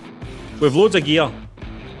 We've loads of gear.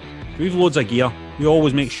 We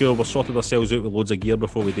always make sure we've sorted ourselves out with loads of gear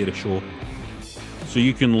before we do the show. So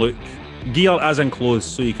you can look, gear as in clothes,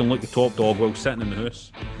 so you can look the top dog while sitting in the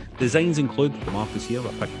house. Designs include, Mark is here,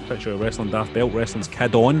 a picture of Wrestling Daft belt, Wrestling's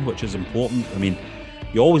kid on, which is important. I mean,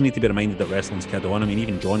 you always need to be reminded that Wrestling's kid on. I mean,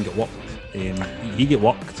 even John got worked. He get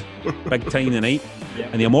worked big time tonight.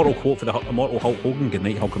 And the immortal quote for the immortal Hulk Hogan: "Good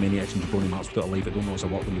night, Hulkamaniacs and jabroni marks without a life. It don't know it's a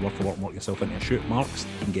work when you work for work, work yourself into a shoot." Marks,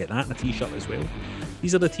 you can get that in a t-shirt as well.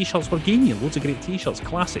 These are the t-shirts we're giving you. Loads of great t-shirts,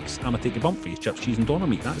 classics. I'm gonna take a bump for you. Chips, cheese and doner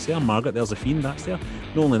meat. That's there. Margaret, there's a fiend. That's there.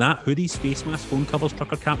 Not only that, hoodies, face masks, phone covers,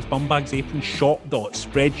 trucker caps, bum bags, aprons.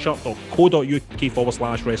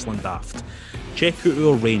 shop.spreadshirt.co.uk/wrestling daft. Check out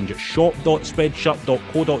our range at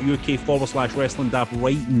shop.spreadshirt.co.uk/wrestling daft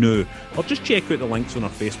right now. Or just check out the links on our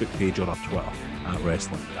Facebook page or our Twitter at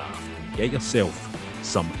Wrestling Daft. Get yourself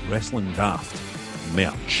some Wrestling Daft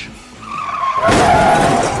merch.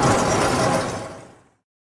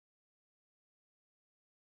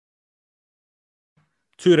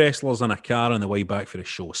 Two wrestlers in a car on the way back for the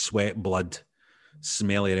show. Sweat, blood,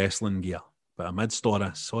 smelly wrestling gear. But a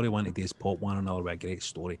mid-story, sorry, one of these pop one another with a great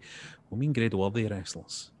story. Well, me and Greg were the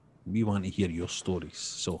wrestlers. We want to hear your stories.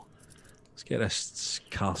 So let's get this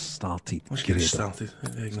car started. Let's get it started.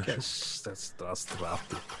 Let's started.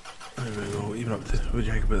 There we go. Even up to, what do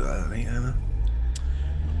you think about that night, Anna?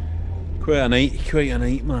 Quite a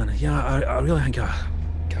night, man. Yeah, I really think I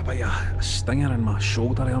got a bit of a stinger in my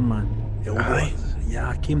shoulder there, man. Aye. Yeah,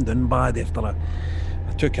 I came down bad after I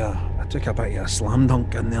took a bit of a slam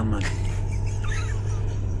dunk in there, man.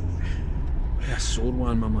 A sore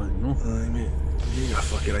one, my man, you know? Aye, mate. You got a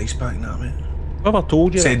fucking ice pack now, mate. Have I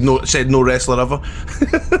told you Said no wrestler ever.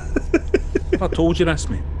 Have I told you this,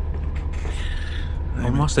 mate? I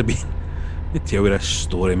must have been. Let me tell you this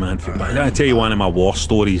story, man. I'm going to tell you one of my war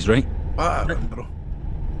stories, right? I remember.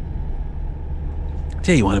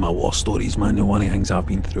 Tell you one of my war stories, man. One of the things I've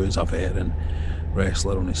been through as a veteran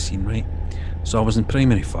wrestler on the scene, right? So I was in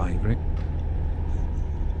primary 5, right?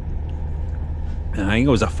 And I think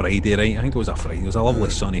it was a Friday, right? It was a lovely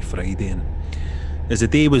sunny Friday, and as the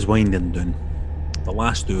day was winding down, the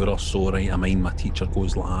last hour or so, right, I mind my teacher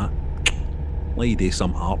goes like that, let you do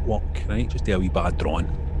some artwork, right? Just do a wee bit of drawing,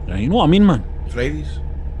 right? You know what I mean, man? Fridays?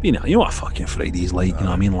 You know what a fucking Friday's like, you know what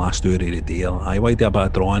I mean? Last hour of the day, I why do a bit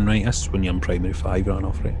of drawing, right? That's when you're in primary 5, right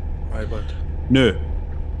enough, right? Aye, bud. No.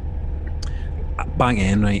 Back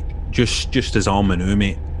then, right, just as all I knew,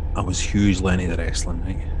 mate, I was hugely into the wrestling,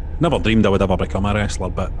 right? Never dreamed I would ever become a wrestler,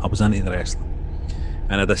 but I was into the wrestling.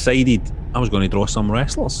 And I decided I was going to draw some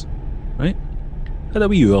wrestlers, right? Had a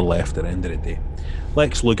wee hour left at the end of the day.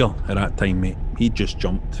 Lex Luger, at that time, mate, he just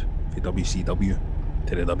jumped for WCW.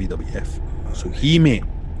 to the WWF. So he, mate,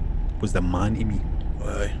 was the man to me.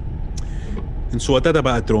 Aye. And so I did a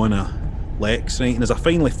bit of drawing of Lex, right? And as I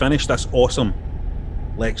finally finished this awesome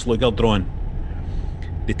Lex Luger drawing,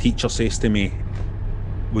 the teacher says to me,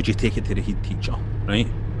 would you take it to the head teacher, right?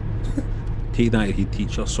 Take that to the head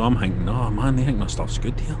teacher. So I'm thinking, oh man, they think my stuff's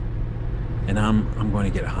good here. And I'm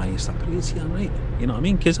going to get the highest of praise here, right? You know what I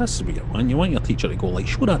mean? Because this is what you want. You want your teacher to go like,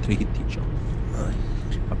 show that to the head teacher. Aye.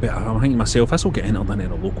 I'm thinking to myself, this will get entered into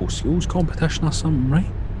the local skills competition or something, right?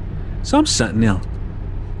 So I'm sitting there,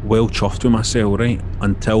 well chuffed with myself, right?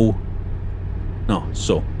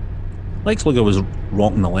 So Lex Luger was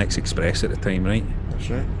rocking the Lex Express at the time, right? That's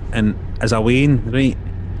right. And as I weigh, right,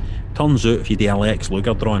 turns out if you do a Lex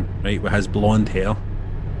Luger drawing, right, with his blonde hair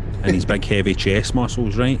and his big heavy chest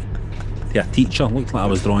muscles, right, to a teacher, looked like I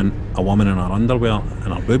was drawing a woman in her underwear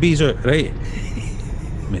and her boobies out, right?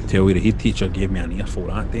 Let me tell you, the head teacher gave me an earful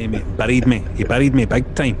that day, mate. He buried me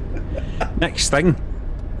big time. Next thing,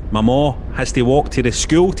 my ma has to walk to the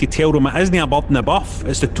school to tell them it isn't a bird in the buff,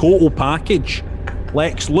 it's the total package.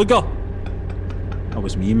 Lex Luger. That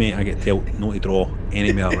was me, mate. I get told not to draw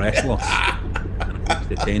any more wrestlers.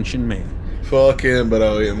 Detention, mate. Fucking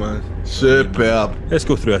brilliant, man. Superb. Let's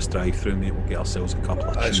go through this drive-through, mate. We'll get ourselves a couple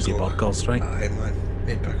of cheesy burgers, right? Aye, man.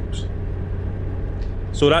 Mate, pickles.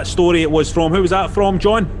 So that story, it was from, who was that from,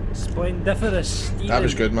 John? Splendiferous Stephen. That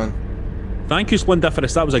was good, man. Thank you,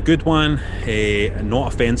 Splendiferous. That was a good one.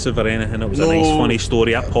 Not offensive or anything. It was a nice, funny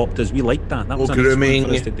story. It popped us. We liked that. That was a nice one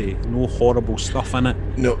for us today. No horrible stuff in it.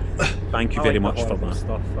 No. Thank you very much for that.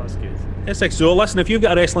 Stuff. That's good. Yes, so listen, if you've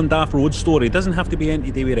got a Wrestling Daft Road story, it doesn't have to be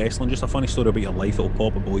anything to do with wrestling, just a funny story about your life, it'll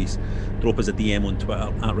pop up, boys. Drop us a DM on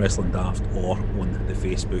Twitter at Wrestling Daft or on the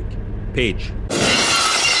Facebook page.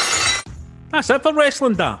 That's it for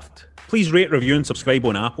Wrestling Daft. Please rate, review and subscribe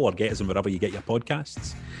on Apple or get us in wherever you get your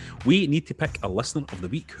podcasts. We need to pick a listener of the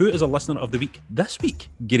week. Who is a listener of the week this week,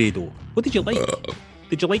 Grado? What did you like?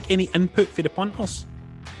 Did you like any input for the punters?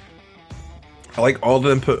 I like all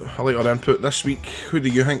the input. I like our input this week. Who do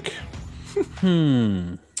you think?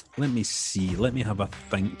 Let me see. Let me have a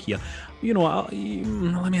think here. You know,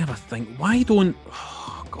 let me have a think. Why don't...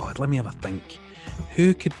 Oh, God, let me have a think.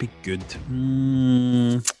 Who could be good?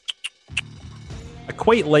 I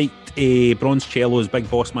quite liked Bronzello's Big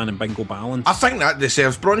Boss Man and Bingo Balance. I think that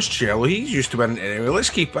deserves Bronzello. He's used to win it anyway. Let's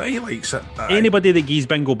keep it. He likes it. Aye. Anybody that gives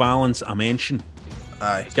Bingo Balance a mention,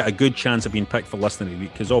 aye, he's got a good chance of being picked for listening of the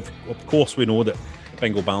week, because of course we know that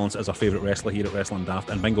Bingo Balance is our favourite wrestler here at Wrestling Daft,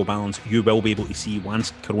 and Bingo Balance you will be able to see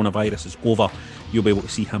once coronavirus is over. You'll be able to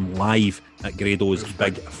see him live at Grado's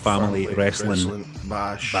Big Family Wrestling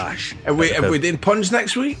Bash. Are we doing puns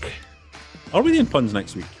next week? Are we doing puns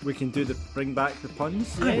next week? We can do bring back the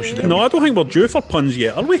puns. No, I don't think we're due for puns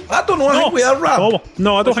yet, are we? I don't know. I think we are, Rob.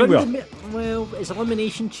 No, I don't think we are. Well, it's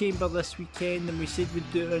Elimination Chamber this weekend, and we said we'd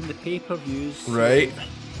do it on the pay-per-views. Right.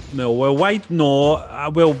 No, well, why? No,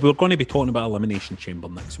 well, we're going to be talking about Elimination Chamber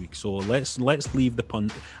next week, so let's leave the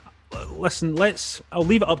pun. Listen, I'll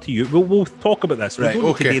leave it up to you. We'll talk about this. Right, we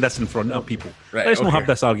don't need to do this in front of people. Right, let's not have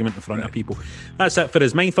this argument in front of people. That's it for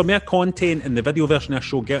us. Mind, for more content in the video version of this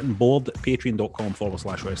show, get on board at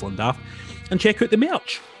patreon.com/Wrestling Daft and check out the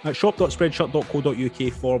merch at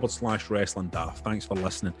shop.spreadshirt.co.uk/Wrestling Daft. Thanks for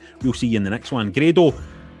listening. We'll see you in the next one. Grado,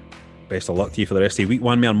 best of luck to you for the rest of the week.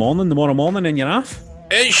 One more morning, tomorrow morning, and you're off.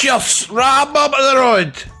 It's your Rob up the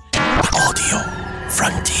road. Audio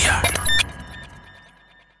Frontier.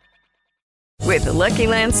 With the Lucky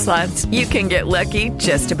Land Slots, you can get lucky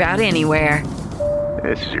just about anywhere.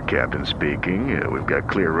 This is your captain speaking. We've got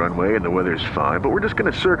clear runway and the weather's fine, but we're just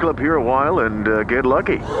going to circle up here a while and get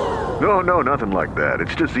lucky. No, nothing like that.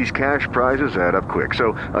 It's just these cash prizes add up quick.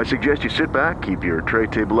 So I suggest you sit back, keep your tray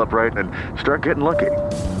table upright, and start getting lucky.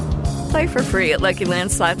 Play for free at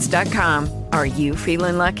LuckyLandSlots.com. Are you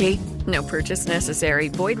feeling lucky? No purchase necessary.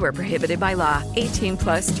 Void where prohibited by law.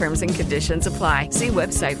 18+ terms and conditions apply. See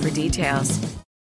website for details.